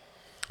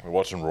 we're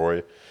watching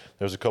Rory.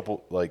 There's a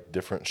couple like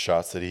different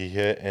shots that he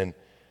hit, and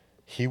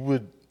he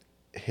would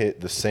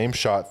hit the same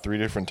shot 3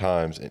 different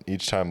times, and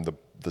each time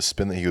the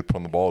spin that he would put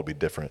on the ball would be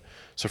different.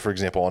 So, for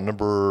example, on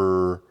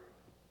number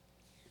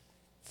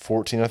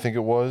 14, I think it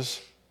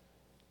was,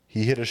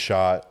 he hit a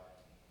shot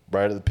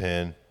right at the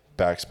pin,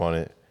 backspun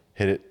it,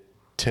 hit it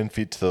 10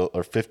 feet to the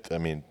or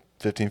 15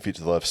 feet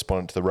to the left,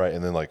 spun it to the right,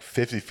 and then like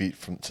 50 feet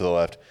to the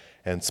left,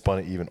 and spun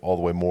it even all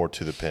the way more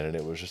to the pin. And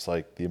it was just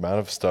like the amount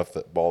of stuff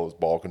that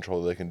ball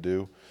control they can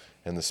do,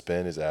 and the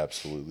spin is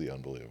absolutely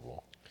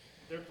unbelievable.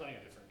 They're playing a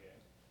different game.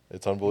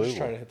 It's I'm unbelievable. just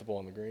trying to hit the ball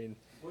on the green.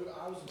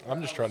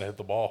 I'm just trying to hit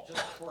the ball.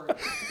 Just before going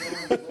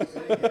to the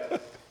video,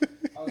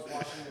 I was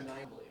watching the 9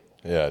 unbelievable.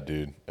 Yeah,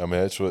 dude. I mean,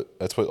 that's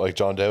what like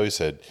John Daly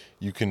said.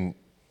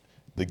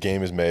 The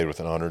game is made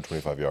within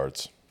 125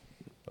 yards.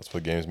 That's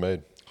what the game is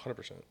made.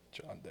 100%.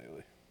 John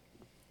Daly.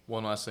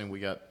 One last thing, we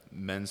got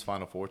men's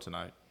Final Four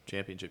tonight,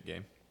 championship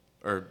game,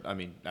 or I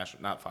mean,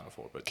 national, not Final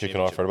Four, but Kicking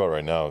off right about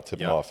right now.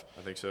 Tipping Yeah, off.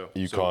 I think so.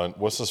 UConn.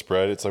 What's the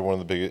spread? It's like one of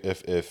the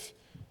biggest. If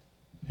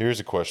here's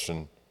a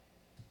question.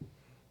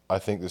 I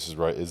think this is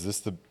right. Is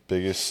this the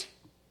biggest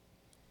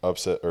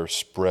upset or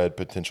spread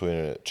potentially in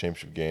a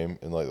championship game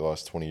in like the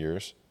last 20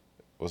 years?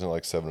 Wasn't it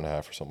like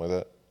 7.5 or something like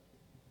that?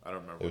 I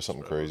don't remember. It was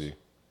something what the spread crazy.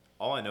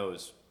 All I know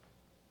is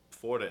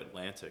Florida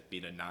Atlantic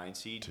being a 9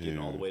 seed, getting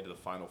all the way to the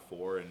Final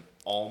Four, and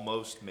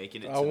almost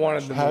making it. I to wanted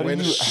national- them How to win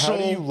do you so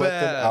let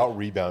them bad. out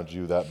rebound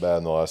you that bad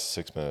in the last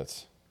 6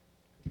 minutes?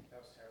 That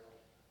was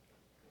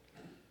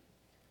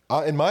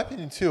terrible. In my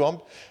opinion, too.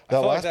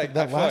 feel like that-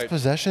 I feel last like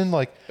possession,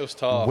 like it was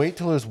tough. Wait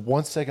till there's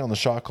 1 second on the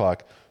shot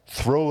clock,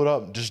 throw it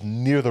up just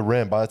near the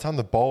rim. By the time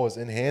the ball is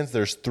in hands,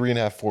 there's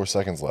 3.5, 4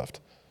 seconds left,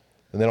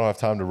 and they don't have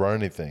time to run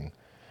anything.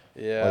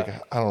 Yeah.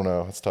 Like I don't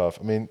know, it's tough.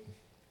 I mean,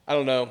 I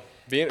don't know.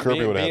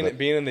 Kirby would have it.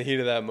 Being in the heat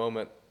of that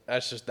moment,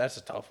 that's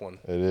a tough one.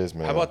 it is,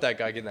 man. How about that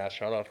guy getting that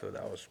shot off though?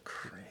 That was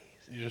crazy.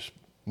 You just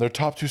Their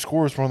top 2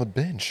 scorers were on the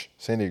bench.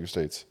 San Diego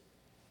State's.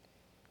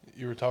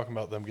 you were talking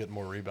about them getting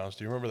more rebounds.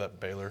 Do you remember that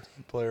Baylor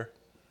player?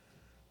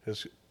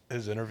 His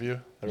interview.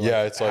 They were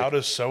Yeah, it's how like-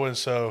 does so and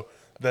so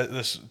that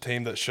this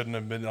team that shouldn't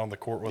have been on the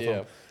court with Yeah.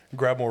 him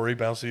grab more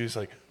rebounds? He's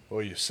like,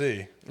 well, you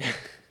see,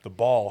 the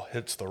ball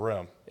hits the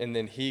rim. And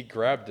then he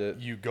grabbed it,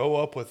 You go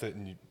up with it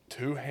and you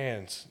 2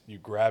 hands, you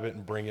grab it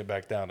and bring it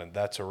back down, and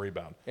that's a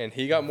rebound. and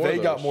he got more. They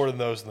of got those. more than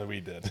those than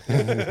we did.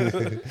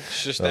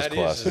 It's just That's that easy.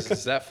 classic.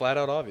 It's that flat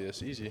out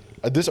obvious. Easy.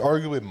 This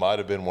arguably might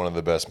have been one of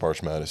the best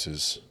March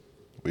Madnesses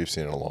we've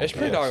seen in a long It's time.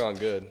 pretty doggone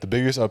good. The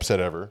biggest upset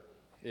ever.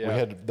 Yeah. We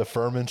had the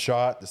Furman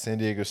shot, the San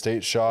Diego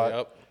State shot.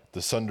 Yep.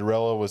 The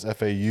Cinderella was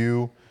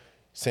FAU.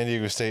 San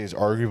Diego State is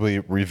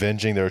arguably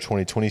revenging their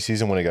 2020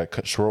 season when it got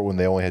cut short when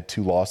they only had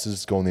 2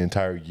 losses going the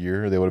entire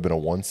year. They would have been a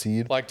 1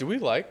 seed. Like, do we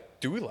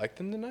like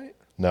them tonight?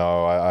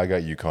 No, I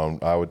got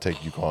UConn. I would take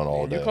UConn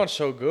all day. UConn's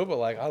so good, but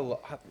like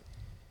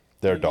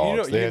They're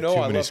dogs. They have too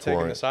I many love taking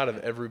scoring. the side of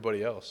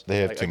everybody else. They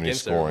have like, too many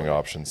against scoring everybody.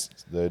 options.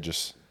 They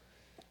just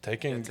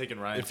taking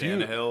Ryan if you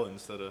Tannehill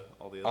instead of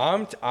all the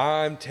other.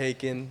 I'm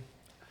taking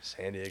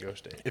San Diego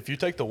State. if you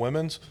take the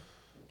women's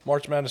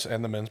March Madness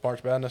and the men's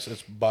March Madness,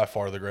 it's by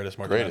far the greatest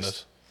March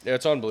Greatest. Yeah,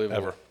 it's unbelievable.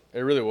 Ever.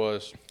 It really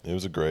was.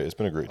 it's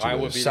been a great 2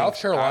 Iowa days. beating South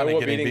Carolina Iowa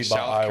getting beating beat by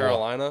South Iowa.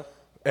 Carolina.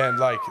 And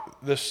like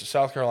this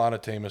South Carolina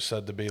team is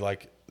said to be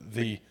like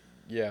the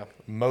Yeah.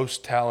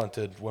 most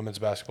talented women's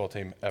basketball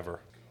team ever.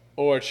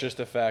 Or it's just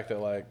the fact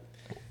that like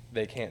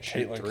they can't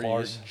shoot Caitlin threes.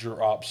 Clark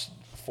drops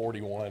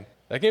 41.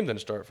 That game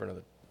didn't start for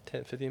another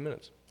 10, 15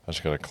 minutes. I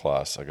just got a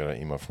class. I got an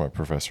email from my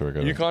professor. I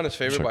got UConn is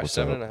favored check by what's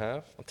 7.5.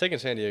 up. I'm taking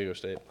San Diego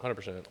State,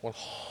 100%,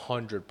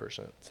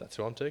 100%. That's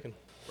who I'm taking.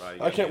 Right, you I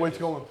gotta can't get wait to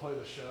go and play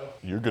the show.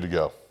 You're good to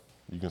go.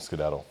 You can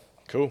skedaddle.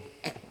 Cool.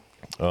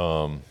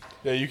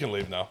 Yeah, you can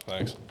leave now.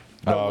 Thanks.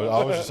 No,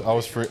 I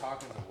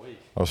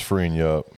was freeing you up.